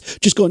grass,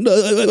 just going,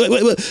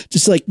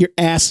 just like your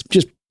ass,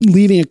 just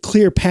leaving a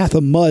clear path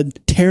of mud,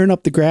 tearing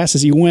up the grass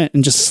as you went,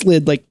 and just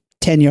slid like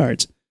 10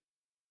 yards.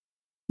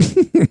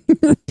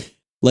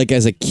 Like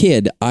as a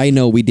kid, I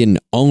know we didn't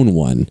own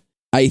one.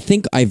 I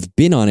think I've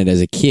been on it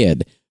as a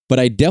kid, but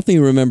I definitely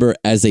remember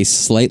as a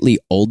slightly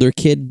older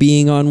kid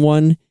being on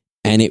one,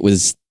 and it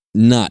was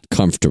not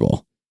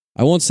comfortable.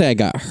 I won't say I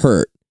got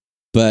hurt,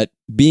 but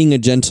being a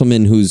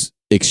gentleman who's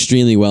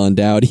extremely well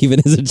endowed, even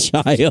as a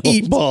child.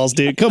 Eat balls,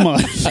 dude. Come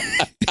on.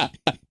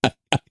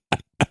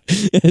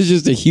 It's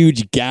just a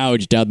huge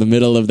gouge down the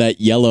middle of that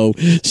yellow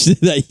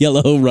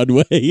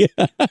runway.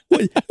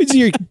 Is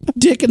your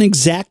dick an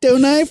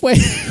X-Acto knife? Wait,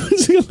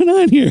 what's going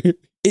on here?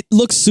 It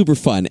looks super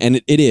fun,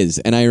 and it is.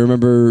 And I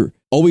remember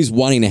always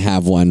wanting to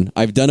have one.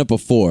 I've done it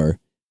before.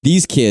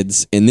 These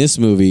kids in this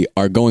movie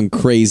are going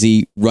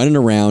crazy, running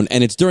around,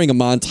 and it's during a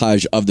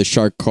montage of the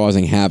shark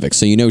causing havoc,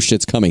 so you know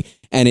shit's coming.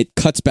 And it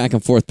cuts back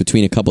and forth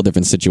between a couple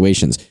different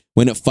situations.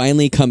 When it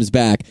finally comes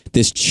back,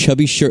 this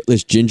chubby,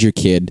 shirtless ginger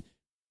kid,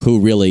 who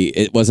really,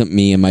 it wasn't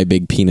me and my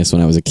big penis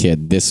when I was a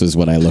kid. This was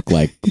what I looked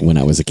like when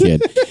I was a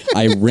kid.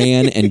 I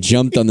ran and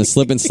jumped on the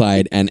slip and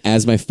slide, and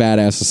as my fat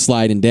ass was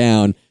sliding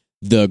down,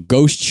 the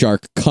ghost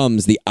shark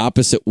comes the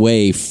opposite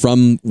way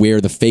from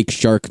where the fake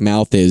shark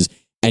mouth is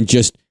and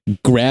just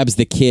grabs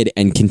the kid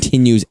and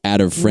continues out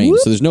of frame.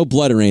 Whoop. So there's no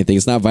blood or anything.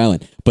 It's not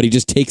violent, but he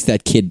just takes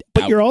that kid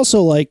out. But you're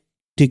also like,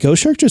 did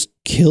ghost shark just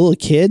kill a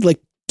kid? Like,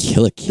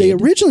 kill a kid. They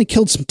originally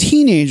killed some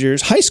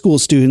teenagers, high school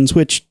students,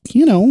 which,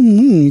 you know,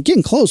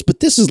 getting close, but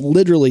this is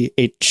literally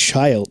a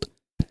child.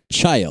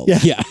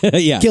 Yeah.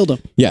 Yeah. Killed him.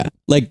 Yeah.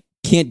 Like,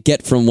 can't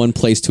get from one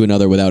place to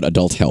another without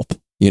adult help,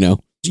 you know?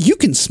 You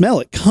can smell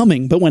it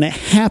coming, but when it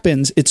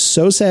happens, it's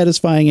so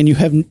satisfying, and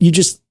you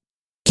just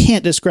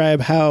can't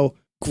describe how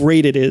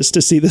great it is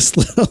to see this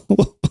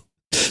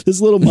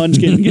little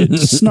munchkin get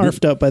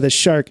snarfed up by this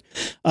shark.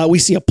 We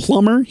see a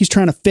plumber. He's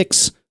trying to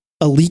fix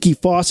a leaky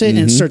faucet,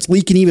 and it starts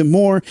leaking even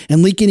more,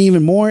 and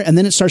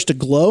then it starts to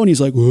glow, and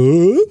he's like,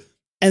 whoa.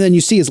 And then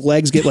you see his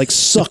legs get like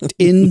sucked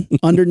in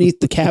underneath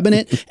the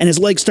cabinet, and his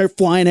legs start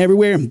flying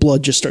everywhere, and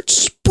blood just starts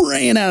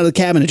spraying out of the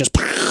cabinet, just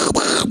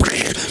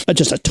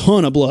a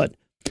ton of blood.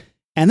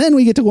 And then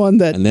we get to one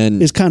that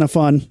is kind of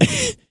fun.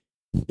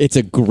 It's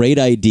a great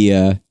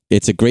idea.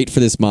 It's great for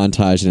this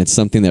montage, and it's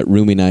something that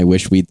Rumi and I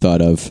wish we'd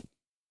thought of.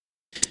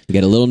 You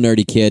get a little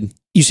nerdy kid.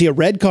 You see a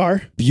red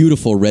car.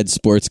 Beautiful red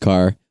sports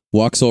car.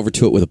 Walks over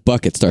to it with a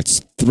bucket, starts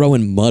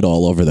throwing mud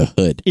all over the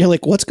hood. You're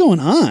like, what's going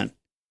on?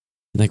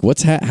 Like,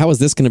 how is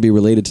this going to be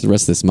related to the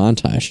rest of this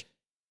montage?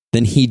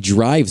 Then he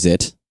drives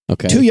it.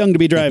 Okay. Too young to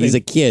be driving. He's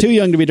a kid. Too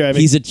young to be driving.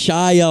 He's a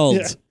child.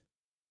 Yeah.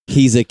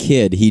 He's a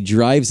kid. He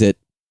drives it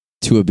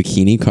to a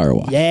bikini car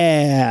wash.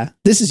 Yeah.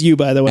 This is you,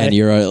 by the way. And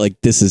you're like,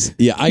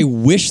 I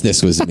wish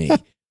this was me.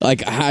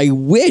 Like, I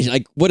wish.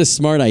 Like, what a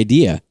smart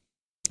idea.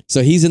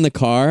 So he's in the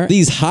car.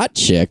 These hot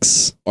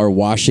chicks are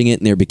washing it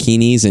in their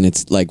bikinis, and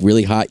it's like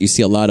really hot. You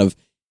see a lot of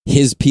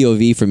his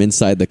POV from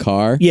inside the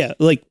car. Yeah,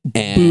 like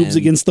boobs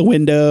against the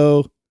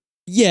window.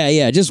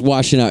 Yeah, just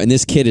washing out. And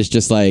this kid is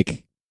just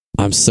like,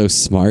 I'm so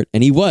smart.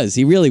 And he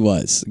really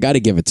was. Got to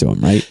give it to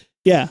him, right?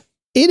 Yeah,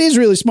 it is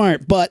really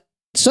smart. But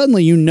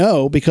suddenly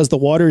because the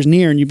water is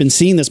near and you've been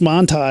seeing this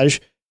montage,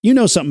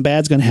 something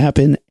bad's going to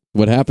happen.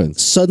 What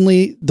happens?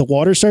 Suddenly the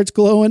water starts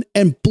glowing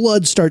and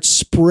blood starts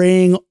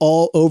spraying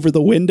all over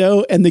the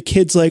window. And the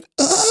kid's like,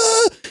 ah!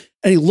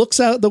 And he looks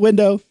out the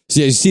window.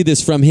 So you see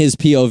this from his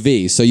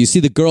POV. So you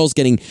see the girls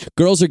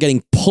are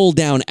getting pulled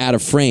down out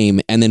of frame,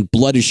 and then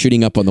blood is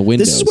shooting up on the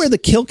windows. This is where the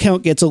kill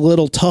count gets a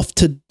little tough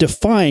to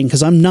define,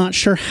 because I'm not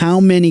sure how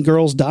many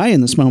girls die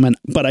in this moment.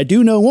 But I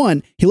do know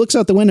one. He looks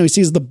out the window. He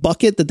sees the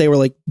bucket that they were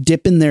like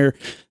dipping their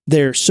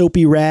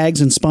soapy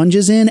rags and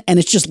sponges in, and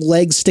it's just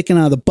legs sticking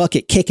out of the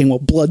bucket kicking while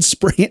blood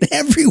spraying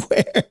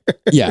everywhere.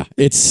 Yeah,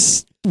 it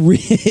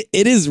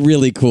is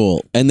really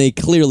cool. And they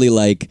clearly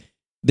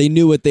they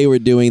knew what they were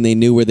doing. They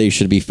knew where they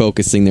should be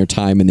focusing their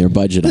time and their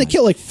budget. And they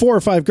kill like 4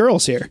 or 5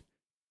 girls here.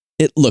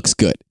 It looks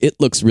good. It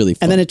looks really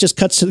fun. And then it just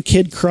cuts to the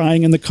kid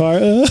crying in the car.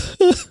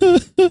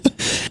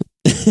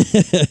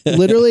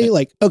 Literally,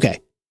 like, okay,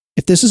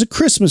 if this is a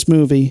Christmas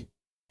movie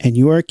and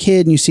you are a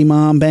kid and you see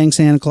mom bang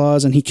Santa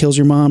Claus and he kills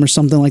your mom or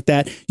something like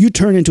that, you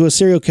turn into a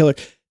serial killer.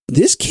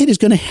 This kid is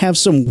going to have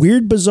some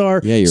weird,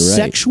 bizarre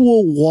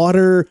sexual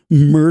water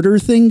murder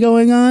thing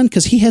going on,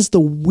 because he has the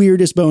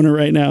weirdest boner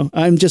right now.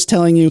 I'm just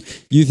telling you.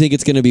 You think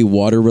it's going to be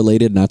water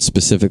related, not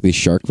specifically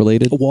shark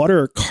related?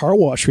 Water or car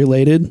wash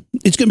related.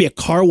 It's going to be a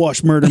car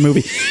wash murder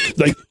movie.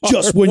 Like,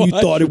 just when you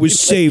thought it was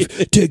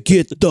safe to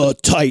get the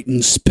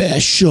Titan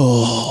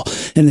special.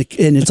 And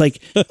it's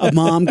like a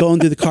mom going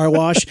through the car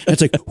wash. And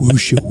it's like,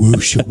 whoosha,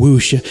 whoosha,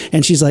 whoosha.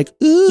 And she's like,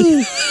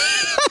 ooh.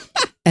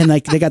 And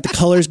like they got the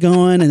colors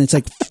going, and it's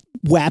like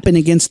whapping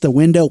against the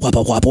window. Whap,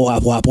 whap,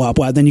 whap, whap, whap,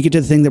 whap. Then you get to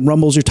the thing that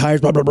rumbles your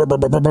tires. Blah, blah, blah, blah,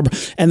 blah, blah.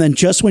 And then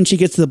just when she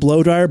gets to the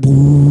blow dryer,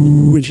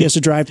 and she has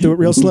to drive through it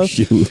real slow,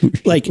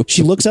 like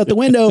she looks out the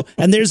window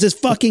and there's this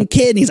fucking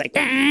kid, and he's like,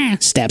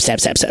 stab, stab,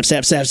 stab, stab,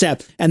 stab, stab,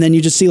 stab. And then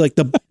you just see like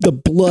the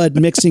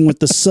blood mixing with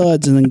the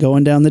suds and then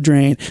going down the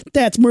drain.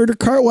 That's Murder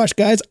Car Wash,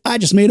 guys. I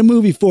just made a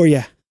movie for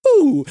you.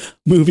 Ooh,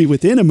 movie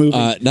within a movie.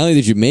 Not only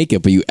did you make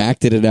it, but you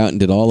acted it out and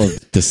did all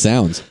of the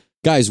sounds.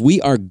 Guys, we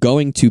are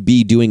going to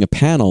be doing a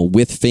panel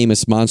with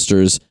famous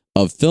monsters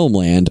of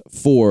Filmland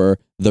for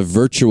the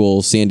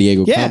virtual San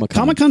Diego Comic-Con.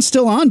 Comic-Con's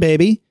still on,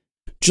 baby.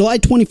 July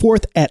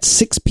 24th at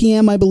 6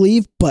 p.m., I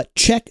believe. But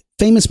check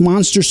Famous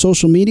Monsters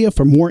social media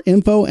for more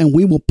info, and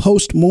we will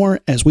post more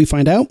as we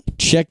find out.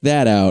 Check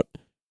that out.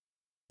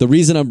 The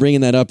reason I'm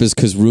bringing that up is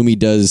because Rumi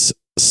does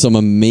some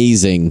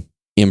amazing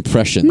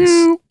impressions.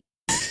 Meow.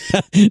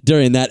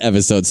 During that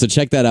episode, so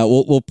check that out.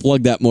 We'll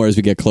plug that more as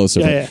we get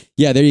closer.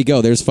 Yeah, there you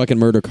go. There's fucking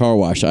Murder Car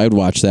Wash. I would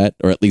watch that,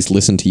 or at least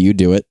listen to you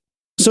do it.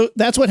 So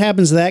that's what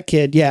happens to that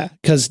kid,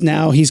 because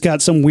now he's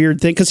got some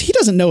weird thing, because he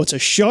doesn't know it's a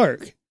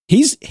shark.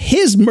 He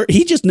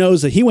just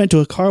knows that he went to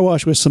a car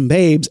wash with some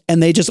babes,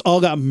 and they just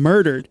all got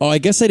murdered. Oh, I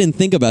guess I didn't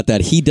think about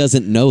that. He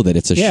doesn't know that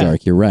it's a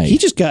shark. You're right. He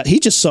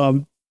just saw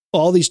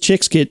all these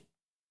chicks get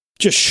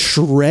just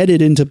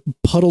shredded into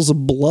puddles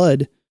of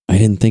blood. I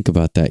didn't think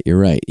about that. You're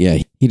right. Yeah.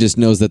 He just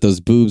knows that those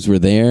boobs were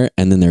there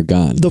and then they're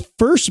gone. The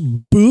first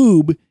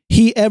boob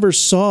he ever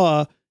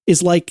saw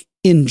is like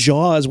in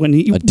Jaws when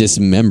a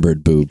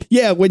dismembered boob.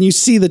 Yeah. When you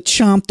see the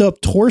chomped up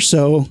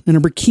torso and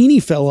her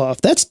bikini fell off.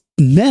 That's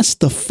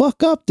messed the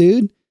fuck up,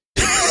 dude.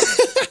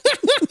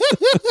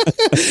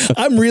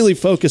 I'm really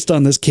focused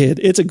on this kid.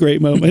 It's a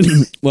great moment.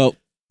 Well,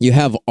 you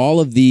have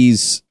all of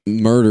these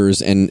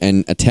murders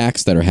and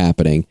attacks that are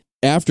happening.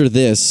 After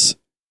this,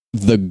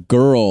 the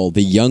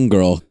young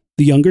girl,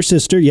 the younger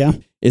sister,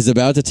 is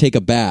about to take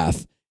a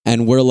bath,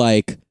 and we're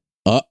like,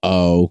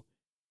 uh-oh,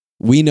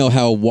 we know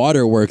how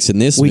water works in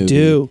this movie. We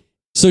do.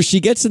 So she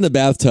gets in the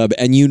bathtub,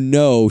 and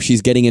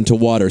she's getting into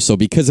water, so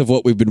because of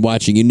what we've been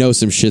watching,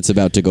 some shit's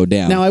about to go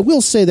down. Now, I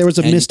will say there was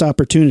a missed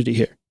opportunity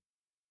here.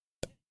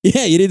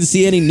 Yeah, you didn't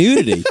see any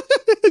nudity.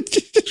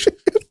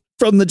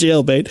 From the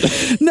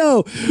jailbait.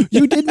 No,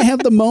 you didn't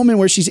have the moment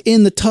where she's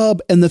in the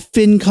tub and the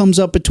fin comes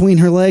up between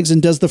her legs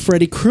and does the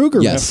Freddy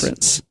Krueger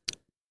reference.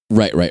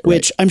 Right.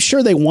 Which I'm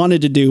sure they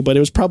wanted to do, but it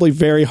was probably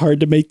very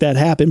hard to make that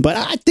happen. But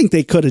I think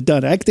they could have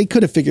done it. They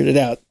could have figured it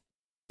out.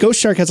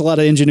 Ghost Shark has a lot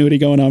of ingenuity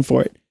going on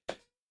for it.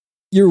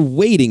 You're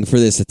waiting for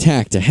this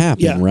attack to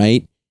happen,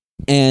 right?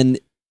 And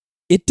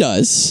it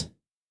does.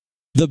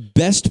 The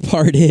best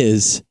part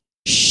is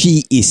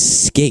she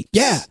escapes.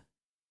 Yeah.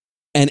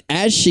 And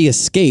as she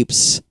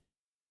escapes,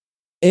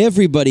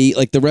 everybody,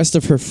 like the rest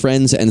of her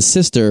friends and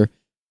sister,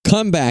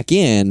 come back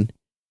in,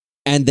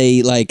 and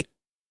they like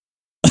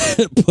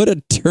put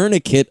a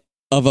tourniquet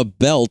of a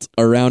belt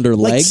around her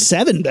leg. Like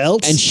 7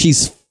 belts. And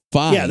she's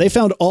fine. Yeah, they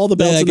found all the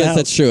belts in the house.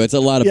 That's true. It's a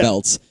lot of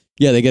belts.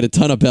 Yeah, they get a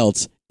ton of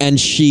belts. And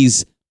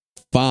she's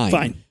fine.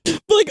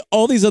 But like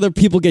all these other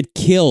people get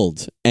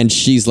killed. And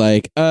she's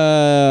like,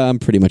 I'm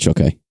pretty much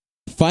okay.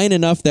 Fine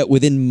enough that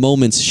within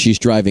moments she's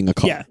driving a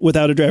car. Yeah,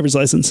 without a driver's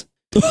license.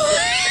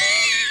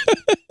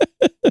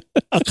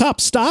 A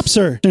cop stops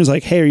her and he's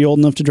like, hey, are you old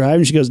enough to drive?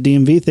 And she goes,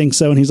 DMV thinks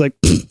so. And he's like,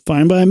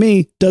 fine by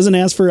me. Doesn't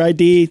ask for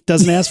ID,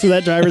 doesn't ask for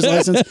that driver's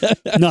license,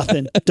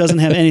 nothing. Doesn't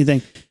have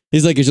anything.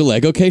 He's like, is your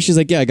leg okay? She's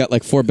like, yeah, I got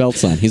like 4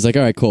 belts on. He's like,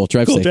 all right, cool.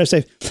 Drive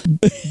safe.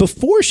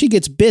 Before she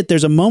gets bit,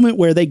 there's a moment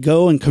where they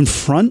go and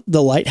confront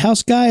the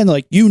lighthouse guy and they're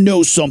like, you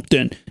know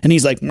something. And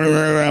he's like,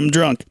 I'm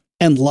drunk,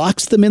 and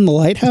locks them in the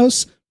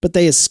lighthouse, but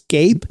they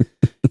escape.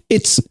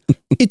 It's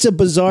a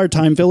bizarre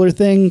time filler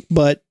thing,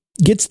 but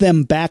gets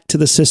them back to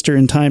the sister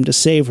in time to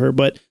save her.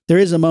 But there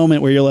is a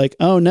moment where you're like,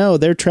 oh no,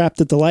 they're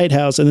trapped at the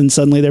lighthouse. And then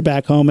suddenly they're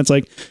back home. It's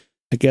like,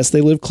 I guess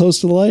they live close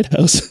to the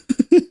lighthouse.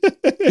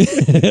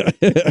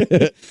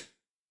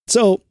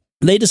 So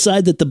they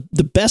decide that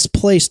the best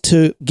place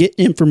to get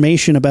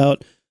information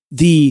about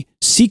the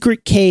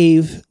secret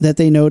cave that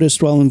they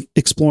noticed while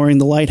exploring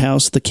the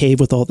lighthouse, the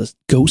cave with all the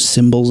ghost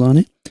symbols on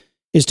it,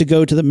 is to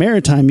go to the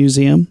Maritime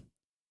Museum.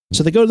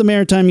 So they go to the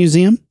Maritime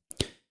Museum.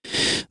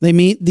 They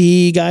meet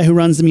the guy who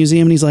runs the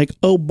museum, and he's like,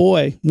 oh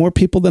boy, more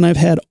people than I've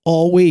had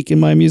all week in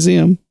my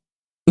museum.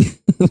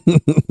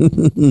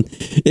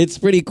 It's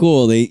pretty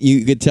cool.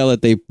 You could tell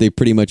that they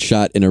pretty much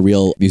shot in a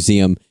real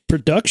museum.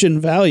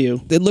 Production value.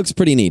 It looks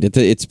pretty neat.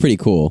 It's pretty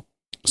cool.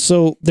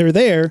 So they're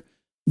there.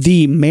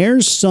 The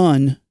mayor's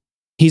son,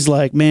 he's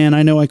like, man,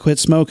 I know I quit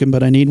smoking,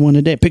 but I need one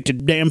a day. Picked a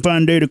damn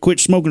fine day to quit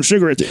smoking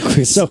cigarettes.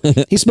 So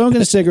he's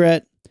smoking a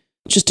cigarette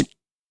just to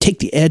take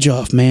the edge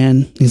off,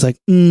 man. He's like,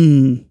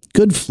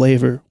 good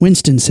flavor.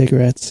 Winston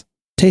cigarettes.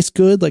 Tastes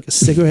good like a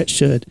cigarette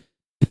should.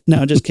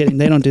 No, just kidding.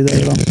 They don't do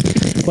that at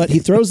all. But he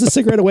throws the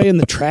cigarette away in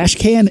the trash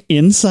can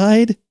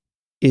inside.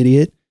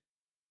 Idiot.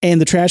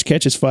 And the trash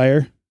catches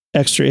fire.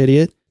 Extra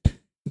idiot.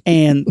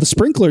 And the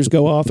sprinklers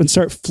go off and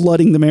start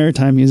flooding the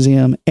Maritime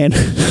Museum. And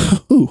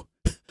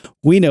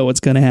we know what's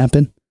going to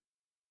happen.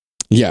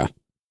 Yeah.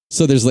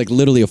 So there's like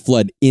literally a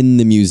flood in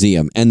the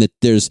museum. And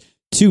there's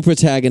 2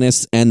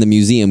 protagonists and the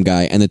museum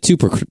guy. And the 2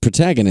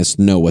 protagonists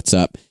know what's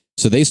up.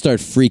 So they start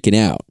freaking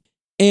out.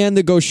 And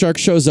the ghost shark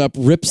shows up,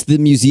 rips the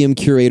museum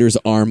curator's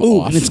arm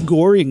off. And it's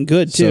gory and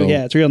good, too. So,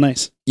 yeah, it's real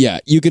nice. Yeah,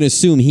 you can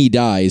assume he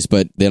dies,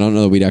 but they don't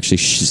know that we'd actually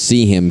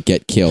see him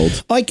get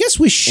killed. I guess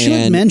we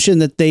should mention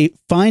that they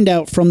find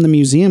out from the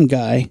museum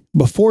guy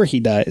before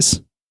he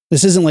dies.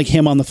 This isn't like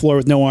him on the floor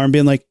with no arm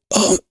being like,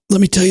 oh, let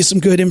me tell you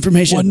some good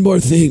information. One more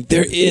thing.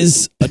 There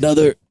is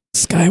another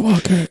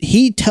Skywalker.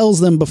 He tells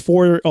them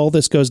before all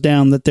this goes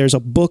down that there's a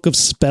book of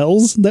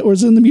spells that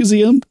was in the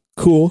museum.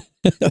 Cool.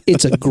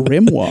 It's a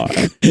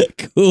grimoire.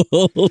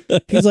 Cool.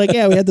 He's like,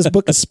 yeah, we had this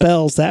book of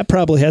spells. That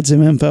probably had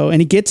some info.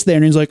 And he gets there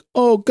and he's like,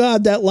 oh,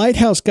 God, that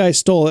lighthouse guy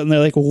stole it. And they're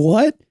like,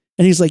 what?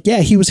 And he's like,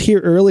 yeah, he was here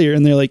earlier.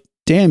 And they're like,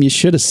 damn, you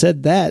should have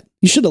said that.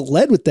 You should have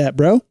led with that,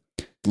 bro.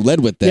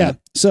 Led with that. Yeah.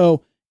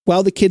 So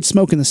while the kid's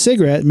smoking the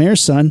cigarette,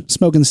 Mayor's son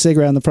smoking the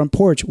cigarette on the front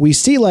porch, we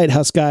see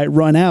lighthouse guy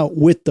run out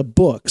with the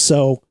book.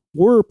 So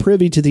we're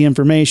privy to the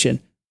information.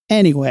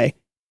 Anyway,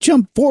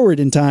 jump forward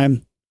in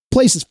time.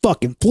 Place is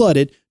fucking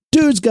flooded.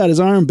 Dude's got his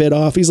arm bit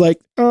off. He's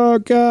like, oh,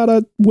 God,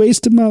 I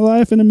wasted my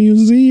life in a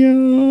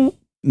museum.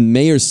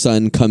 Mayor's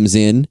son comes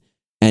in,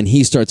 and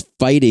he starts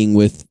fighting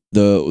with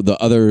the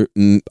other,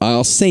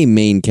 I'll say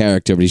main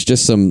character, but he's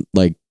just some,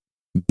 like,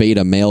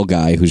 beta male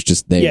guy who's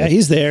just there. Yeah,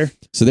 he's there.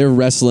 So they're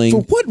wrestling,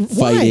 for what?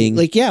 fighting.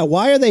 Why? Like, yeah,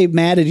 why are they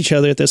mad at each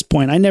other at this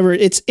point?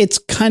 It's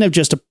kind of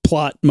just a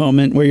plot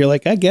moment where you're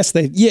like, I guess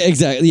they... Yeah,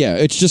 exactly. Yeah,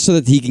 it's just so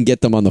that he can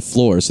get them on the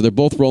floor. So they're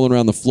both rolling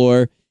around the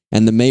floor.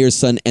 And the mayor's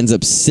son ends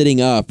up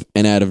sitting up,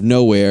 and out of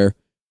nowhere,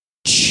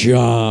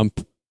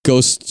 chomp,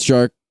 ghost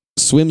shark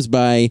swims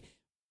by,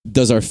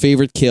 does our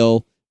favorite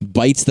kill,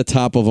 bites the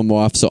top of him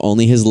off, so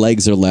only his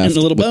legs are left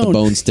with the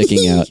bone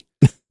sticking out.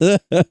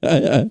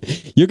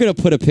 You're going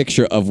to put a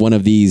picture of one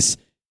of these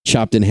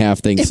chopped in half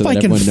things so that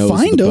everyone knows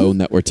the bone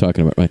that we're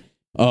talking about, right?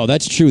 Oh,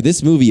 that's true.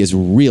 This movie is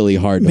really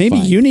hard to find.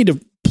 Maybe you need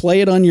to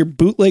play it on your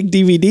bootleg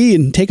DVD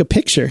and take a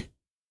picture.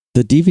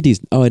 The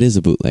DVD's... Oh, it is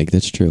a bootleg.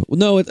 That's true.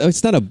 No,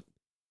 it's not a...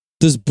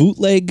 Does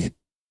bootleg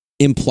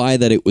imply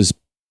that it was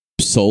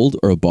sold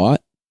or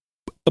bought?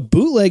 A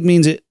bootleg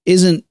means it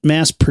isn't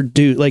mass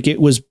produced. Like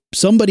it was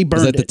somebody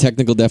burned it. Is that the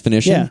technical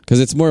definition? Yeah. Because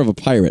it's more of a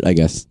pirate, I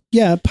guess.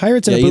 Yeah,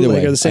 pirates and a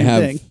bootleg are the same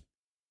thing.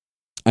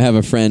 I have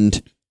a friend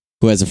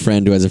who has a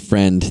friend who has a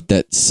friend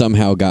that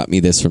somehow got me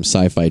this from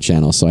Sci-Fi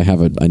Channel, so I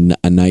have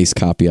a nice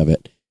copy of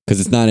it.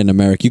 Because it's not in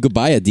America. You could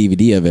buy a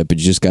DVD of it, but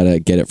you just got to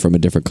get it from a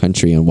different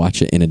country and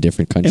watch it in a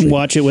different country. And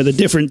watch it with a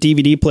different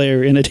DVD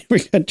player in a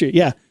different country.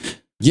 Yeah.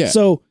 Yeah.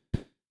 So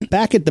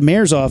back at the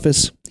mayor's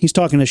office, he's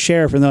talking to the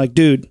sheriff, and they're like,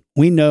 dude,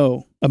 we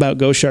know about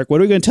Ghost Shark. What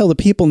are we going to tell the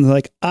people? And they're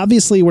like,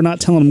 obviously, we're not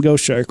telling them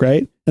Ghost Shark,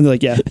 right? And they're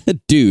like, yeah.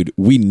 Dude,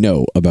 we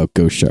know about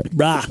Ghost Shark.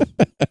 Brah,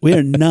 we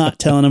are not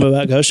telling them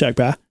about Ghost Shark,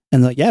 brah.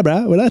 And they're like, yeah,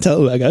 brah, we're not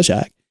telling them about Ghost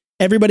Shark.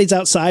 Everybody's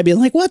outside being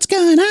like, what's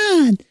going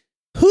on?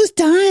 Who's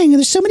dying?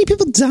 There's so many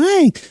people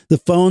dying. The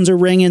phones are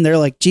ringing. They're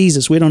like,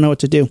 Jesus, we don't know what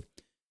to do.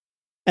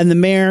 And the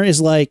mayor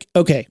is like,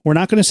 okay, we're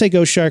not going to say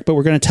Ghost Shark, but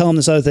we're going to tell him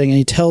this other thing. And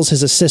he tells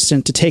his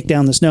assistant to take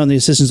down this note. And the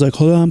assistant's like,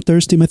 hold on, I'm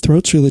thirsty. My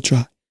throat's really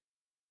dry.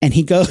 And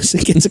he goes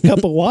and gets a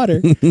cup of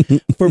water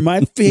for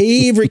my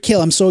favorite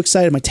kill. I'm so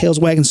excited. My tail's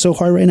wagging so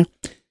hard right now.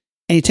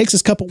 And he takes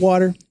his cup of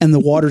water and the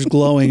water's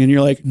glowing. And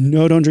you're like,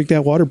 no, don't drink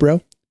that water,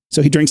 bro.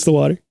 So he drinks the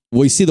water.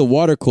 Well, you see the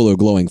water cooler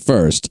glowing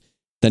first.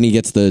 Then he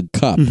gets the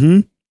cup. Mm-hmm.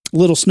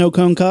 Little snow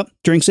cone cup.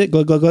 Drinks it.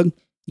 Glug, glug, glug.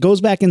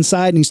 Goes back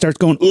inside and he starts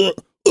going,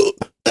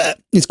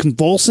 he's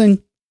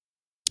convulsing.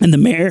 And the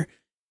mayor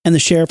and the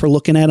sheriff are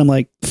looking at him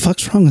like, the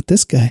fuck's wrong with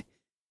this guy?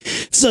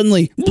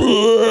 Suddenly,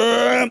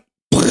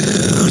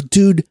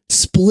 dude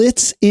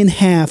splits in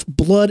half,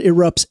 blood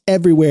erupts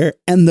everywhere,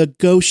 and the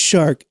ghost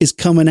shark is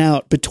coming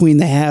out between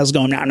the halves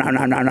going,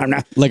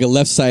 no. Like a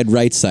left side,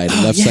 right side.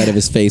 The left side of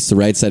his face, the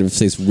right side of his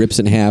face rips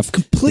in half.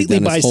 Completely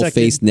down his whole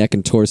bisected. face, neck,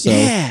 and torso.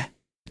 Yeah.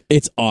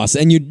 It's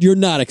awesome. And you're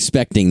not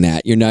expecting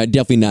that. You're not,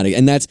 definitely not.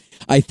 And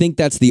I think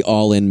that's the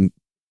all-in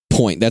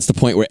point. That's the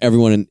point where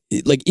everyone,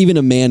 like even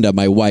Amanda,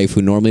 my wife,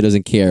 who normally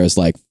doesn't care, is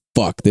like,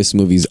 fuck, this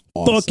movie's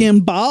awesome.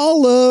 Fucking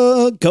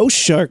baller. Ghost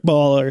shark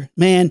baller.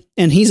 Man.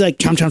 And he's like,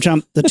 chomp, chomp,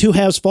 chomp. The two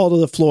halves fall to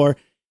the floor.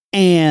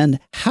 And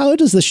how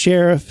does the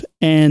sheriff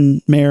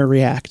and mayor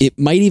react? It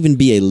might even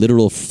be a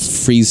literal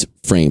freeze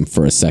frame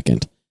for a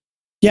second.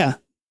 Yeah.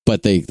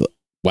 But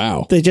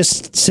wow. They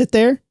just sit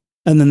there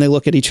and then they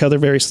look at each other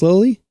very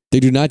slowly. They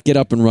do not get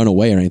up and run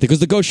away or anything because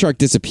the ghost shark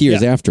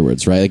disappears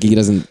afterwards, right? Like he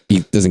doesn't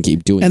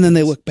keep doing it. And then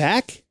they look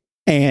back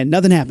and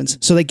nothing happens.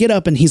 So they get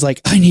up and he's like,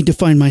 I need to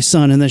find my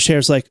son. And the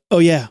sheriff's like, oh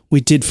yeah, we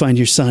did find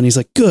your son. He's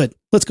like, good.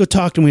 Let's go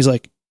talk to him. He's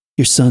like,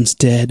 your son's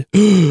dead.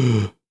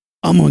 I'm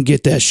going to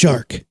get that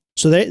shark.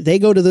 So they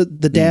go to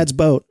the dad's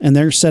boat and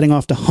they're setting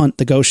off to hunt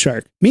the ghost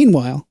shark.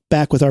 Meanwhile,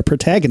 back with our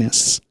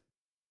protagonists.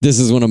 This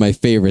is one of my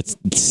favorite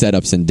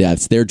setups and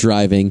deaths. They're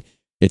driving.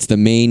 It's the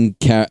main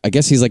I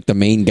guess he's like the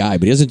main guy,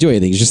 but he doesn't do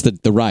anything. He's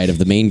just the ride of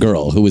the main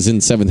girl who was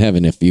in Seventh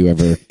Heaven. If you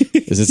ever,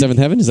 is it Seventh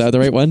Heaven? Is that the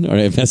right one? Or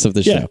did I mess up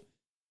the show?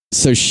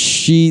 So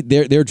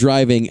they're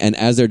driving, and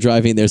as they're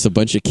driving, there's a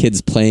bunch of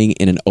kids playing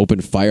in an open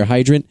fire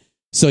hydrant.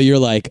 So you're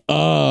like,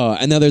 oh,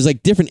 and now there's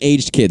like different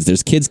aged kids.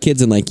 There's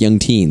kids, and like young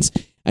teens,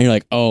 and you're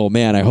like, oh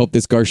man, I hope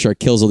this ghost shark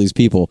kills all these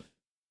people.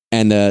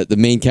 And the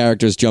main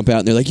characters jump out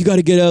and they're like, you got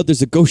to get out.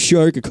 There's a ghost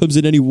shark. It comes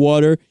in any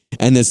water.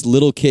 And this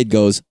little kid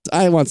goes,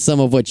 I want some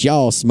of what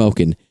y'all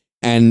smoking.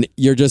 And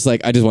you're just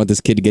like, I just want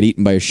this kid to get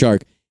eaten by a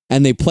shark.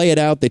 And they play it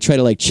out. They try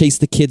to like chase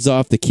the kids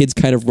off. The kids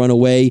kind of run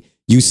away.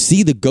 You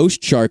see the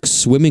ghost shark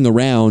swimming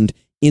around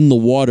in the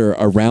water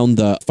around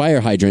the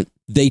fire hydrant.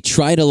 They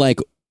try to like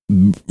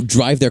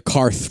drive their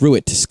car through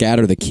it to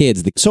scatter the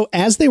kids. So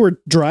as they were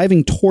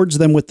driving towards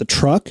them with the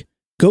truck,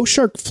 Ghost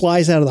Shark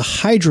flies out of the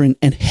hydrant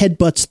and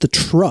headbutts the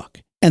truck,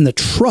 and the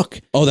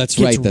truck. Oh, that's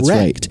gets right. That's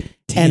wrecked. right.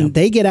 Damn. And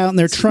they get out and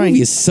they're trying.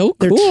 Is so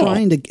cool. They're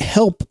trying to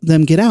help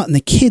them get out, and the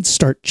kids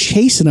start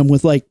chasing them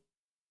with like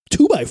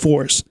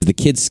 2x4s. The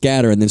kids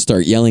scatter and then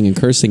start yelling and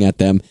cursing at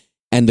them,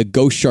 and the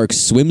ghost shark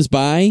swims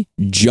by,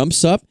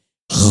 jumps up,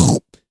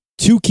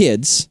 2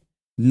 kids.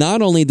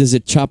 Not only does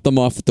it chop them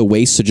off at the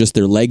waist, so just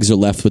their legs are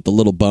left with the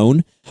little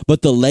bone,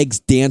 but the legs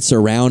dance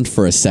around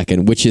for a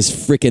second, which is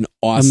freaking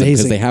awesome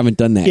because they haven't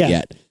done that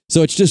yet.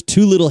 So it's just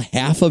 2 little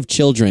half of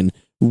children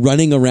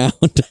running around.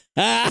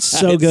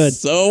 So good.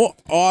 It's so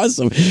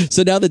awesome.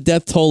 So now the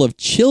death toll of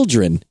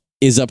children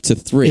is up to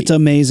 3. It's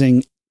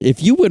amazing.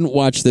 If you wouldn't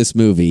watch this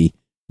movie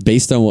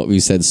based on what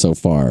we've said so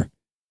far,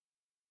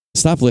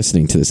 stop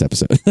listening to this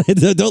episode.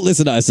 Don't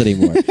listen to us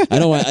anymore. I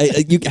don't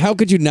want. How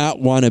could you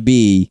not want to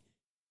be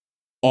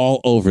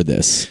all over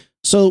this?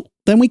 So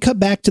then we cut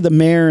back to the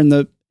mayor and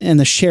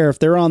the sheriff.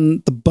 They're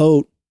on the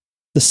boat,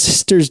 the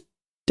sister's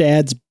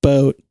dad's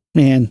boat,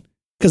 man,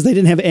 because they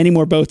didn't have any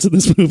more boats in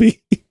this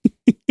movie.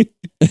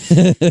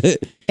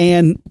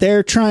 And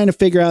they're trying to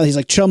figure out, he's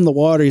like, chum the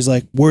water. He's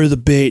like, we're the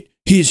bait.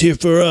 He's here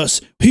for us.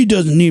 He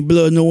doesn't need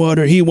blood in the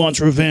water. He wants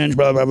revenge,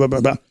 blah, blah, blah,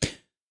 blah, blah.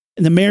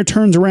 And the mayor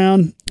turns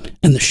around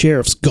and the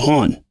sheriff's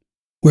gone.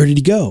 Where did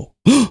he go?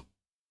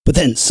 But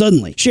then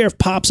suddenly, sheriff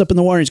pops up in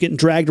the water. He's getting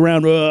dragged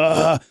around.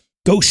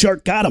 Ghost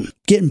Shark got him.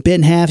 Getting bit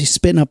in half. He's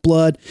spitting up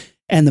blood.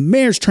 And the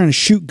mayor's trying to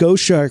shoot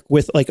Ghost Shark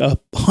with like a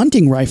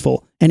hunting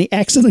rifle. And he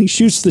accidentally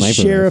shoots the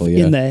sheriff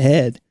in the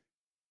head.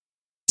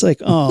 It's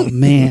like, oh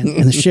man.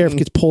 And the sheriff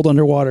gets pulled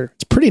underwater.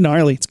 It's pretty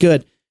gnarly. It's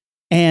good.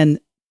 And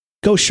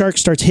Ghost Shark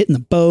starts hitting the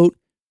boat,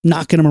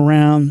 knocking him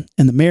around.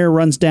 And the mayor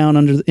runs down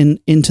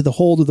into the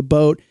hold of the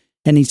boat.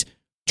 And he's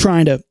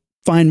trying to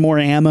find more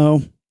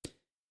ammo.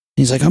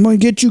 He's like, I'm going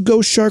to get you,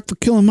 Ghost Shark, for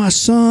killing my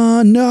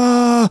son.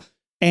 No.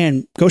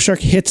 And Ghost Shark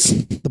hits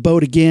the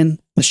boat again.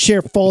 The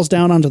sheriff falls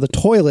down onto the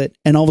toilet.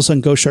 And all of a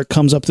sudden, Ghost Shark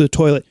comes up to the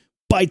toilet,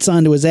 bites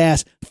onto his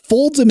ass,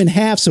 folds him in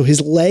half so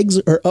his legs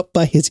are up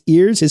by his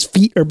ears. His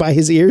feet are by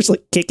his ears,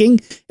 like kicking.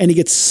 And he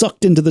gets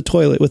sucked into the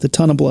toilet with a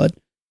ton of blood.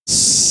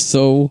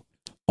 So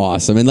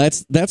awesome. And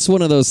that's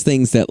one of those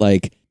things that,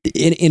 like,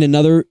 in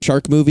another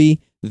shark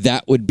movie,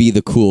 that would be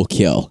the cool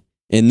kill.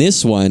 In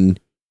this one,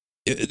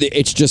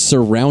 it's just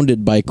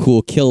surrounded by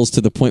cool kills to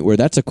the point where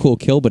that's a cool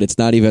kill, but it's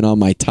not even on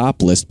my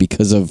top list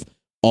because of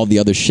all the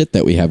other shit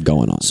that we have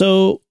going on.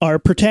 So our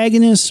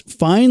protagonists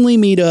finally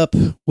meet up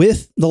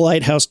with the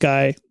lighthouse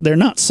guy. They're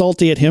not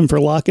salty at him for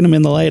locking him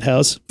in the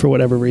lighthouse for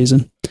whatever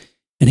reason.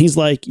 And he's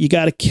like, you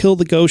got to kill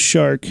the ghost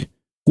shark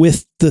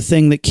with the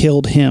thing that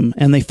killed him.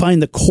 And they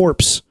find the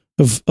corpse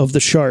of the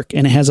shark,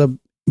 and it has a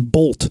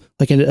bolt,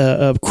 like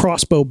a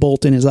crossbow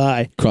bolt in his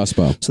eye.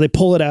 Crossbow. So they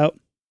pull it out.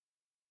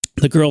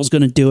 The girl's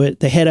going to do it.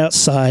 They head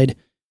outside.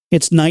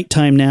 It's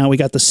nighttime now. We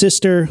got the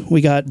sister. We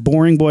got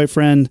boring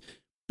boyfriend.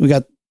 We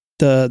got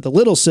the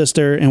little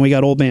sister, and we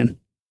got old man.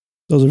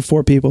 Those are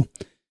 4 people.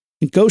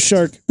 And ghost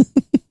shark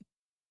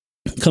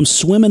comes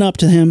swimming up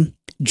to him,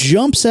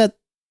 jumps at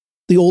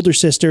the older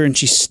sister, and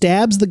she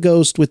stabs the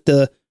ghost with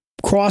the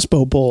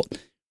crossbow bolt.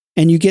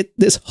 And you get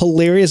this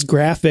hilarious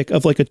graphic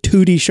of like a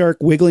 2D shark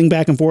wiggling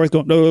back and forth,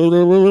 going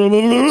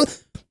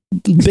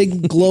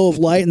big glow of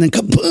light, and then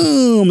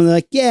kaboom! And they're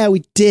like, yeah,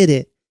 we did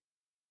it.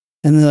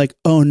 And they're like,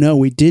 oh no,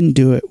 we didn't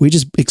do it. We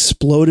just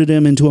exploded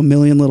him into a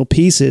million little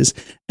pieces.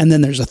 And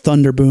then there's a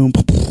thunder boom.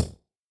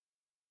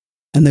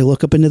 And they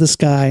look up into the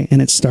sky,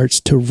 and it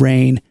starts to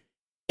rain.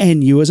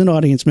 And you as an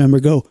audience member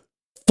go,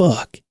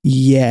 fuck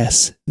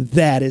yes,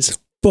 that is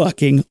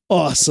fucking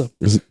awesome.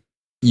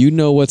 You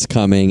know what's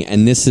coming.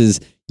 And this is,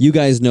 you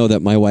guys know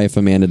that my wife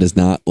Amanda does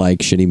not like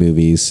shitty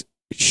movies.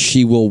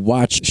 She will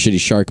watch shitty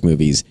shark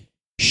movies.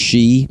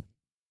 She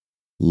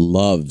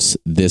loves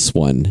this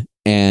one.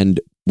 And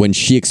when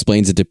she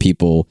explains it to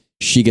people,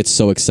 she gets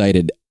so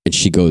excited, and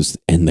she goes,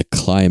 and the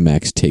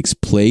climax takes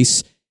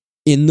place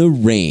in the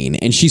rain.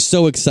 And she's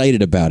so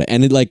excited about it.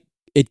 And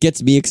it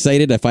gets me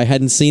excited. If I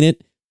hadn't seen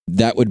it,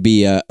 that would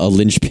be a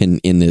linchpin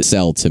in the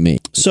cell to me.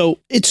 So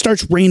it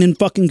starts raining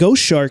fucking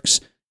ghost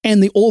sharks,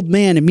 and the old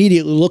man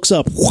immediately looks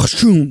up.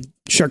 Whoosh,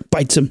 shark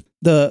bites him.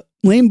 The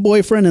lame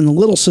boyfriend and the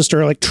little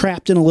sister are like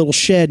trapped in a little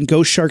shed, and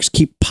ghost sharks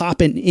keep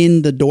popping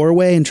in the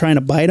doorway and trying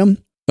to bite them.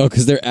 Oh,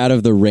 because they're out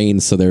of the rain,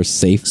 so they're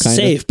safe.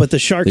 Safe, but the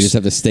sharks, they just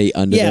have to stay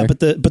under. Yeah,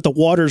 there. but the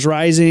water's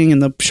rising,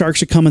 and the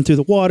sharks are coming through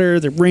the water.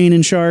 They're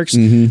raining sharks.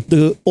 Mm-hmm.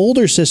 The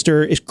older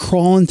sister is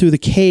crawling through the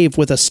cave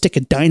with a stick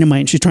of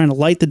dynamite, and she's trying to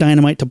light the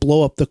dynamite to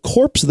blow up the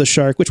corpse of the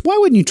shark. Which, why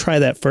wouldn't you try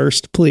that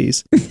first,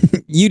 please?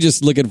 You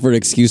just looking for an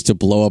excuse to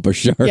blow up a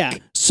shark. Yeah,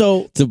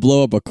 so to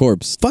blow up a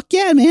corpse. Fuck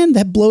yeah, man!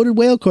 That bloated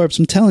whale corpse.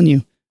 I'm telling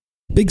you.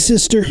 Big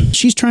sister,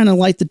 she's trying to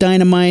light the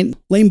dynamite.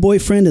 Lame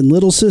boyfriend and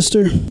little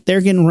sister,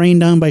 they're getting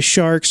rained on by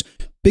sharks.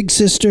 Big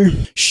sister,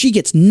 she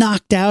gets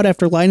knocked out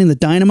after lighting the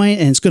dynamite,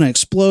 and it's going to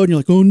explode. And you're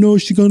like, oh no,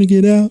 she's going to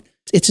get out.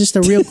 It's just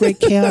a real great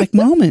chaotic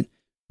moment.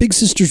 Big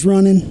sister's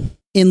running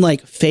in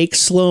like fake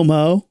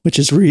slow-mo, which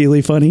is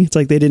really funny. It's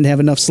like they didn't have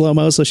enough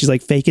slow-mo, so she's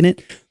like faking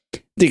it.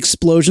 The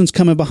explosion's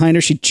coming behind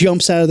her. She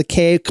jumps out of the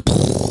cave.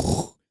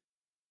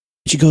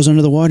 She goes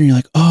under the water, and you're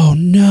like, oh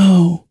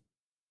no.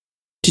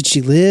 Did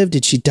she live?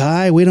 Did she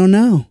die? We don't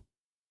know.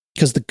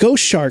 Because the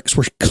ghost sharks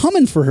were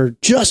coming for her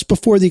just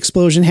before the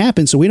explosion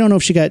happened. So we don't know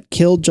if she got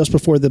killed just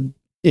before it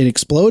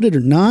exploded or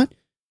not.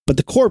 But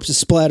the corpse is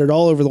splattered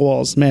all over the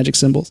walls, magic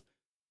symbols.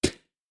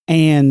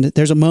 And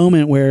there's a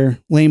moment where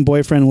lame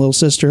boyfriend and little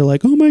sister are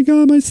like, oh my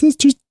God, my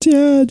sister's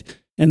dead.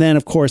 And then,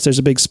 of course, there's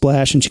a big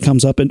splash, and she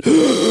comes up and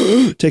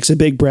takes a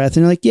big breath.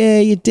 And they're like, yeah,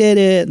 you did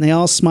it. And they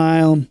all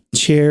smile,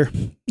 cheer.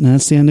 And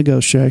that's the end of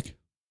Ghost Shark.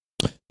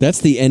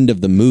 That's the end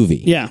of the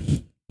movie. Yeah.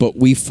 But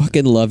we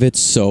fucking love it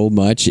so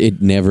much,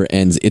 it never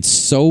ends. It's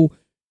so...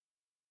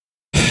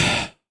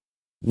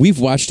 We've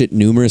watched it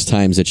numerous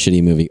times at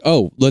Shitty Movie.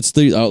 Oh,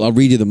 I'll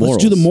read you the morals.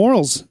 Let's do the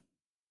morals.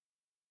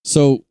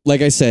 So,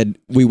 like I said,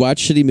 we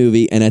watch Shitty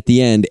Movie, and at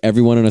the end,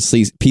 everyone on a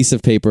piece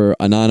of paper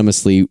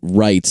anonymously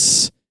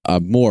writes a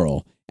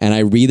moral. And I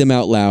read them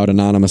out loud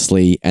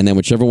anonymously, and then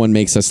whichever one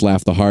makes us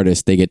laugh the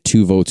hardest, they get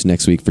 2 votes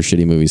next week for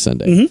Shitty Movie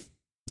Sunday.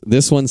 Mm-hmm.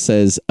 This one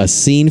says, a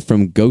scene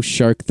from Ghost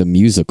Shark the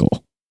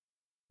Musical.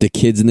 The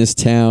kids in this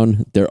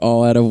town, they're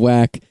all out of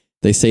whack.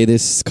 They say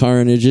this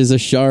carnage is a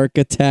shark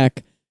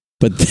attack,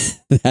 but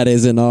that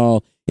isn't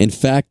all. In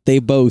fact, they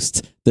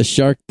boast the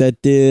shark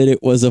that did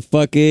it was a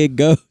fucking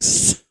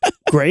ghost.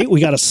 Great.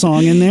 We got a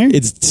song in there.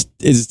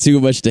 It's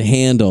too much to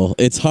handle.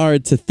 It's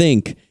hard to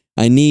think.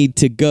 I need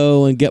to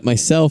go and get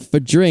myself a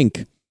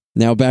drink.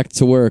 Now back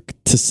to work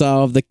to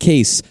solve the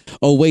case.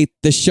 Oh, wait,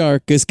 the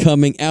shark is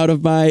coming out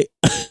of my...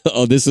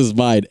 Oh, this is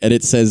mine. And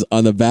it says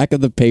on the back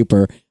of the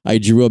paper, I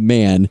drew a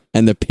man,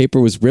 and the paper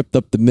was ripped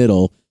up the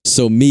middle.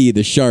 So me,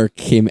 the shark,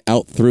 came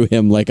out through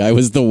him like I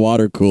was the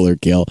water cooler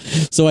kill.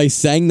 So I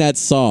sang that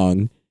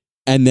song,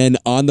 and then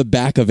on the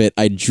back of it,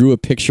 I drew a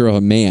picture of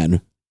a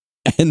man.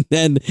 And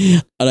then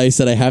I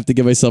said, I have to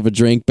give myself a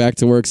drink, back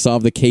to work,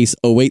 solve the case.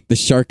 Oh, wait, the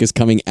shark is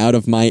coming out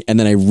of my... And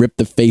then I ripped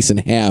the face in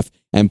half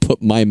and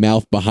put my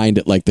mouth behind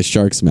it like the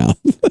shark's mouth.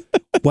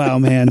 Wow,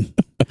 man.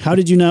 How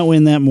did you not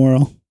win that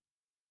moral?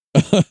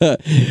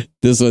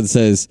 This one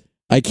says,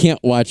 I can't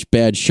watch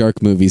bad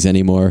shark movies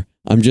anymore.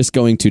 I'm just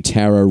going to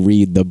Tara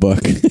read the book.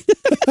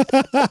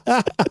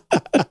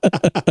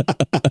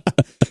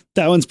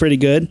 That one's pretty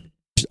good.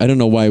 I don't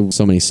know why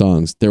so many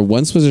songs. There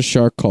once was a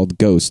shark called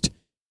Ghost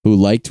who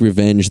liked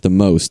revenge the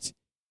most.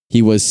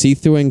 He was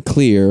see-through and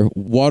clear.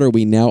 Water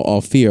we now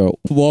all fear.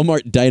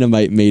 Walmart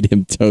Dynamite made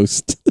him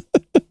toast.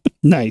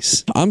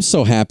 Nice. I'm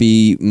so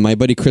happy. My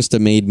buddy Krista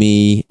made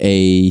me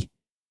a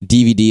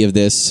DVD of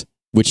this,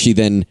 which she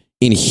then,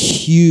 in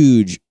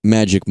huge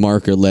magic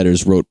marker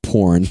letters, wrote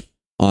porn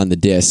on the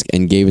disc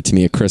and gave it to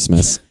me at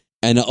Christmas.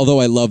 And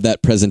although I love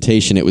that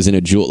presentation, it was in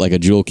a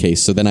jewel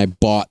case. So then I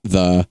bought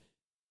the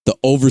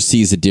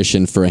overseas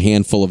edition for a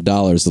handful of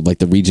dollars of like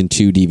the Region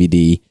 2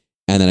 DVD,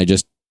 and then I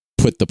just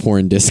put the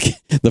porn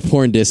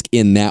disc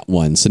in that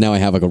one. So now I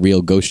have like a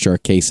real Ghost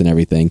Shark case and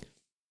everything.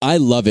 I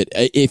love it.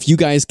 If you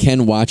guys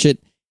can watch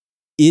it,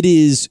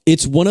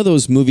 it's one of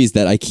those movies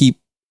that I keep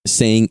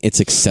saying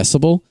it's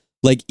accessible.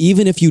 Like,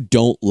 even if you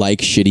don't like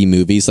shitty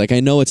movies, like, I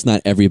know it's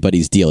not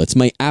everybody's deal. It's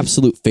my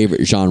absolute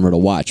favorite genre to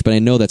watch, but I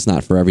know that's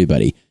not for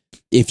everybody.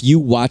 If you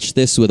watch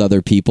this with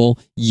other people,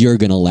 you're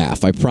going to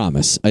laugh. I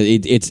promise.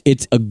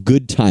 It's a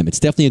good time. It's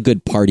definitely a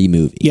good party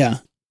movie. Yeah.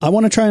 I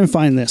want to try and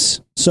find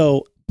this.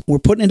 So we're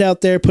putting it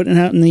out there, putting it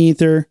out in the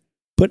ether,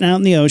 putting it out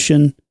in the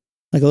ocean,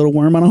 like a little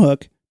worm on a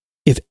hook.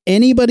 If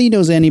anybody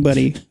knows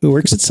anybody who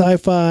works at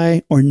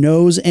Sci-Fi or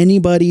knows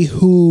anybody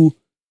who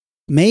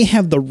may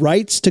have the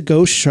rights to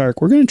Ghost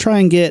Shark, we're going to try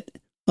and get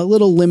a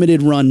little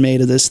limited run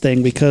made of this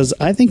thing, because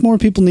I think more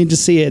people need to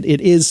see it. It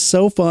is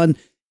so fun.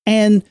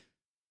 And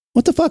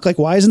what the fuck? Like,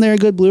 why isn't there a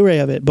good Blu-ray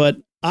of it? But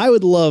I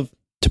would love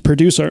to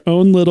produce our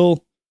own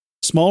little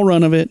small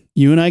run of it.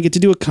 You and I get to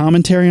do a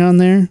commentary on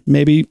there.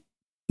 Maybe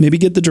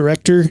get the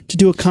director to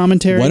do a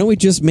commentary. Why don't we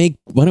just make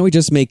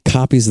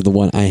copies of the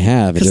one I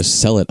have and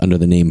just sell it under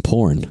the name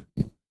porn?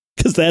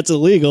 Because that's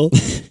illegal.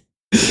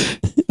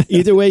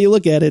 Either way you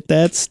look at it,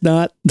 that's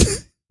not.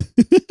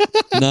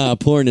 Nah,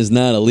 porn is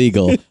not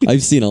illegal.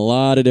 I've seen a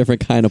lot of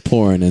different kind of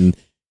porn, and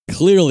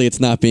clearly it's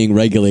not being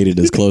regulated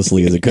as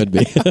closely as it could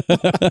be.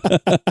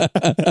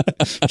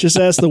 Just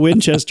ask the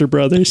Winchester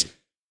brothers.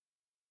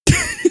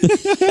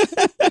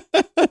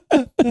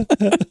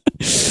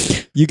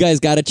 You guys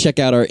got to check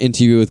out our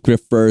interview with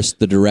Griff Furst,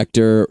 the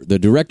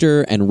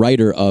director and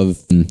writer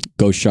of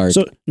Ghost Shark.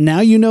 So now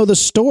you know the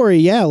story.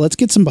 Yeah, let's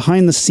get some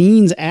behind the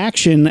scenes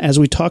action as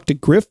we talk to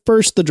Griff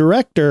Furst, the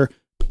director,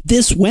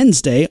 this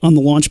Wednesday on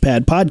the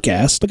Launchpad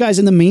podcast. But guys,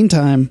 in the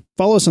meantime,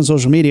 follow us on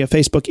social media,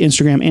 Facebook,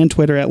 Instagram, and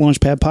Twitter at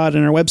LaunchpadPod,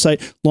 and our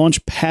website,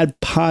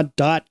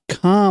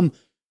 launchpadpod.com.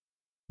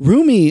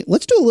 Rumi,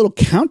 let's do a little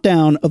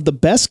countdown of the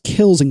best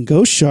kills in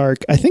Ghost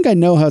Shark. I think I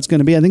know how it's going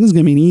to be. I think it's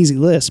going to be an easy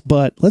list,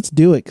 but let's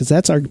do it because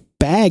that's our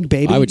bag,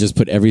 baby. I would just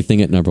put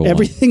everything at number one.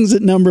 Everything's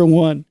at number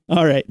one.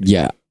 All right.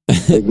 Yeah.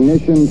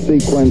 Ignition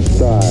sequence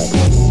start.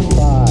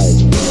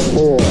 5,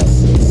 4,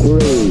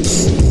 3,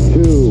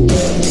 2,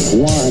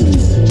 1,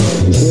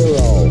 0.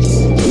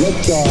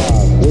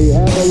 Liftoff. We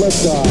have a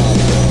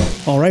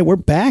liftoff. All right, we're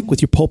back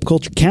with your pulp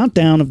culture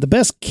countdown of the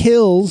best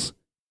kills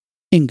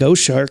in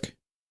Ghost Shark.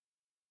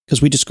 Because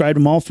we described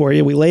them all for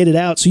you. We laid it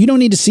out. So you don't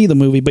need to see the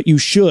movie, but you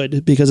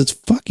should, because it's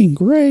fucking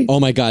great.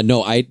 Oh my God.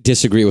 No, I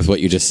disagree with what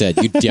you just said.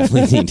 You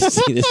definitely need to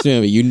see this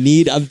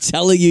movie. I'm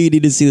telling you, you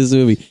need to see this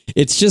movie.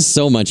 It's just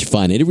so much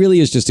fun. It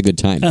really is just a good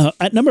time.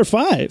 At number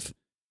 5,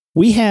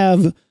 we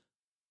have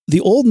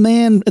the old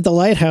man at the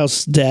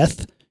lighthouse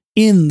death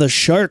in the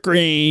shark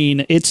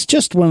rain. It's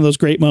just one of those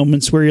great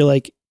moments where you're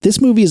like,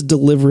 this movie is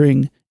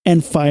delivering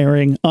and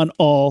firing on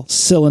all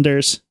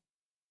cylinders.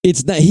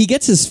 It's not, he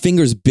gets his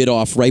fingers bit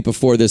off right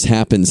before this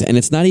happens, and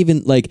it's not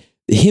even like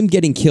him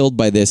getting killed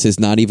by this is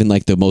not even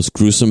like the most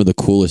gruesome or the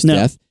coolest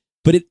death,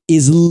 but it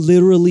is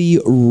literally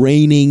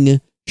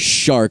raining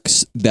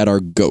sharks that are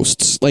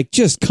ghosts. Like,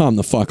 just calm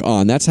the fuck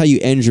on. That's how you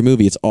end your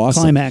movie. It's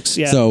awesome. Climax,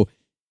 yeah. So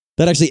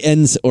that actually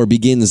ends or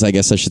begins, I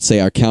guess I should say,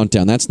 our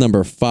countdown. That's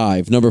number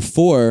 5. Number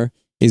 4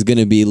 is going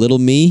to be Little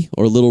Me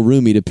or Little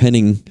Rumi,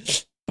 depending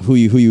who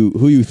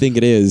you think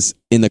it is,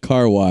 in the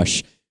car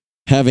wash,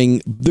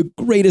 having the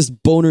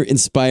greatest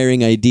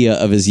boner-inspiring idea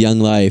of his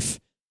young life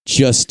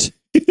just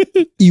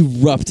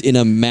erupt in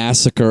a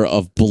massacre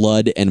of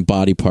blood and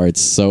body parts.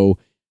 So,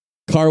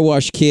 car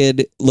wash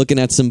kid looking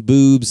at some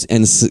boobs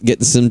and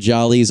getting some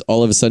jollies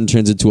all of a sudden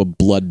turns into a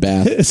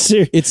bloodbath.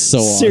 It's so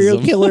awesome. Serial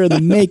killer in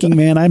the making,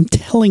 man. I'm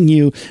telling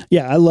you.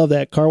 Yeah, I love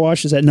that. Car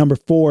wash is at number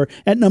 4.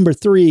 At number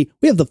 3,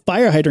 we have the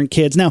fire hydrant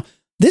kids. Now,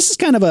 this is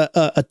kind of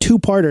a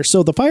two-parter.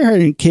 So the fire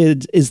hydrant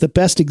kid is the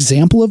best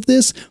example of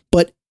this,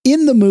 but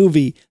in the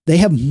movie, they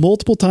have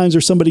multiple times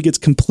where somebody gets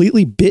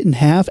completely bit in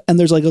half, and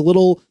there's like a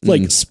little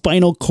like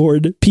spinal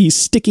cord piece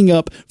sticking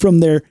up from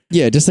their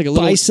just like a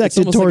little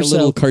bisected torso, like a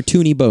little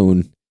cartoony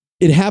bone.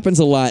 It happens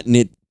a lot,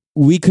 and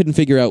we couldn't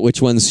figure out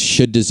which ones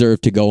should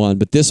deserve to go on,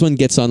 but this one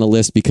gets on the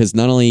list because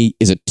not only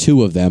is it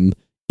 2 of them,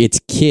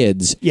 it's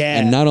kids,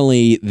 and not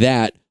only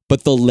that,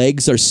 but the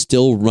legs are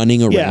still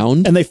running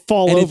around, and they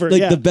fall over.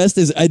 The best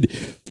is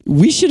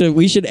we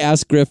should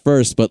ask Griff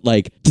first, but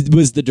like,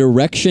 was the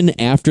direction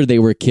after they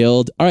were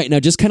killed? All right, now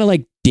just kind of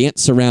like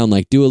dance around,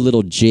 like do a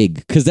little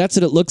jig, because that's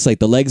what it looks like.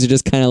 The legs are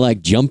just kind of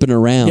like jumping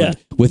around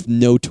with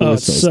no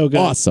torsos. So good.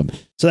 Awesome.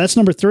 So that's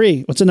number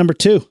 3. What's at number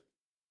 2?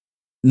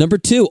 Number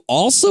 2,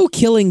 also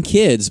killing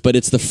kids, but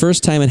it's the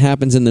first time it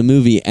happens in the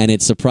movie, and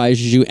it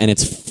surprises you, and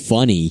it's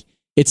funny.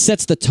 it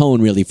sets the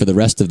tone really for the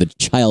rest of the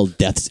child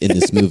deaths in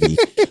this movie.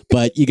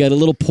 But you got a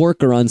little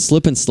porker on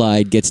slip and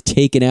slide gets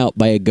taken out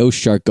by a ghost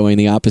shark going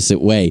the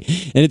opposite way.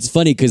 And it's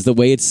funny because the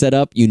way it's set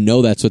up, you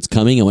know that's what's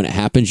coming. And when it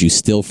happens, you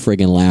still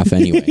friggin' laugh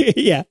anyway.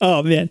 Yeah.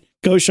 Oh, man.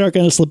 Ghost shark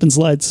on a slip and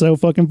slide. So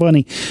fucking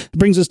funny.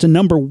 Brings us to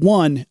number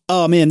 1.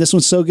 Oh, man. This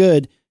one's so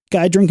good.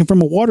 Guy drinking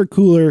from a water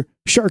cooler.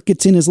 Shark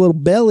gets in his little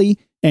belly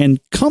and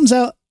comes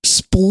out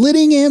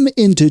splitting him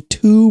into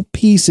 2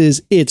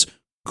 pieces. It's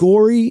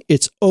gory,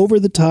 it's over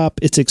the top,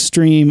 it's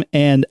extreme,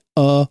 and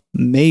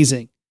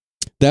amazing.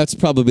 That's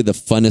probably the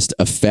funnest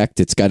effect.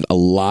 It's got a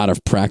lot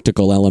of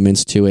practical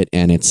elements to it,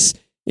 and it's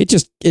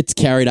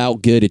carried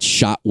out good. It's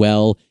shot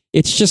well.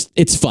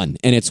 It's fun,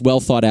 and it's well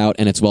thought out,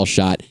 and it's well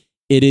shot.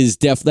 It is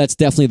that's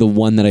definitely the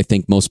one that I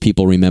think most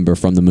people remember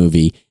from the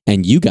movie,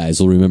 and you guys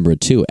will remember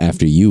it too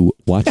after you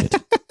watch it.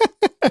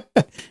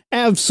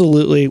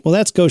 Absolutely. Well,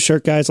 that's Ghost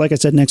Shark, guys. Like I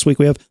said, next week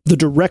we have the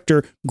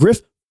director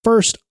Griff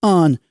Furst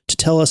on to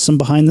tell us some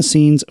behind the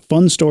scenes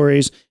fun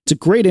stories. It's a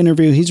great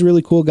interview. He's a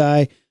really cool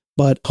guy,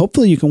 but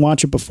hopefully you can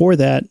watch it before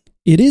that.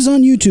 It is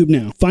on YouTube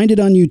now. Find it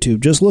on YouTube.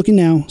 Just looking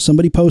now.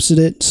 Somebody posted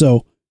it,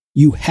 so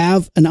you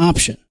have an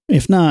option.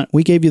 If not,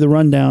 we gave you the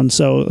rundown,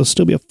 so it'll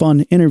still be a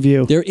fun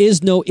interview. There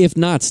is no if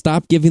not.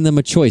 Stop giving them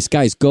a choice.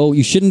 Guys, go.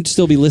 You shouldn't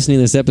still be listening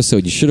to this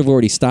episode. You should have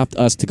already stopped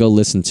us to go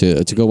listen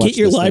to go watch. Get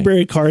your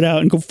library card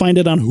out and go find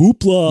it on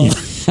Hoopla.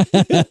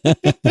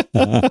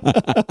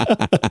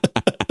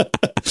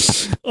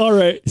 All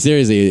right.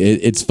 Seriously,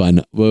 it's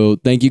fun. Well,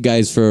 thank you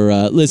guys for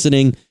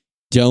listening.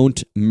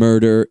 Don't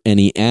murder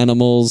any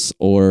animals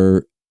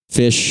or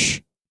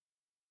fish.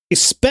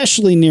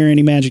 Especially near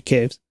any magic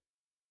caves.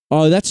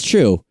 Oh, that's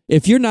true.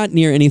 If you're not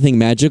near anything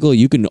magical,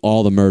 you can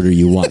all the murder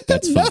you want.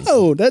 That's fine.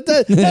 No,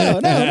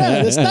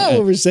 that's not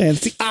what we're saying.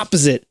 It's the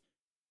opposite.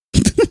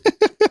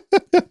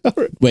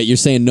 Wait, you're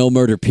saying no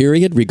murder,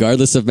 period,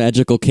 regardless of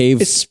magical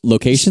cave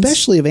locations?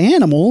 Especially of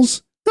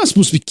animals. We're not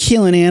supposed to be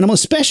killing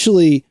animals,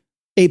 especially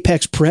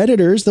apex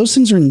predators. Those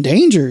things are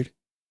endangered.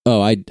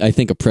 Oh, I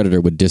think a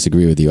predator would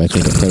disagree with you. I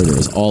think a predator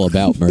is all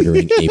about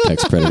murdering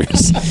apex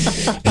predators.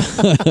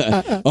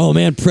 Oh,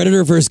 man,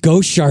 predator versus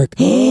ghost shark.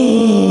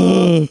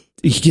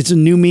 He gets a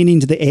new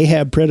meaning to the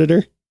Ahab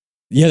predator.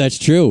 Yeah, that's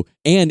true.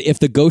 And if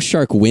the ghost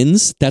shark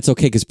wins, that's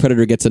okay because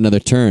predator gets another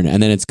turn,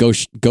 and then it's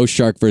ghost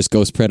shark versus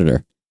ghost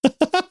predator.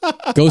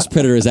 Ghost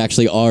predator is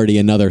actually already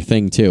another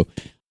thing, too.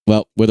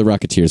 Well, we're the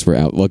Rocketeers. We're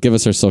out. Well, give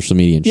us our social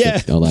media and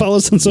shit. Follow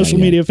us on social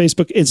media,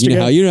 Facebook,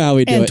 Instagram. You know how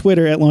we do and it.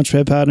 Twitter at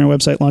LaunchpadPod and our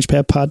website,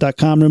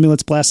 launchpadpod.com. Rumi,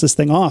 let's blast this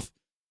thing off.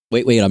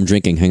 Wait, I'm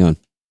drinking. Hang on.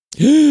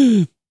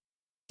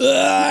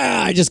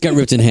 I just got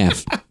ripped in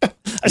half.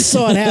 I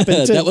saw it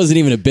happen, too. That wasn't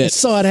even a bit. I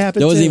saw it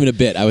happen, That wasn't even a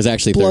bit. I was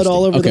actually blood thirsty.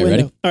 all over the window.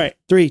 Ready? All right,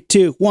 3,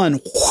 2, 1.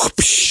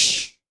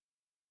 Whoopsh.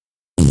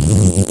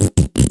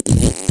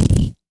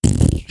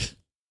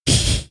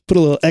 Put a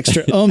little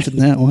extra oomph in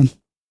that one.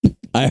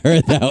 I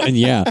heard that one,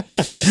 yeah.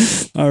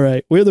 All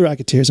right, we're the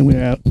Rocketeers, and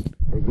we're out.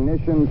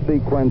 Ignition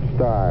sequence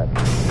start.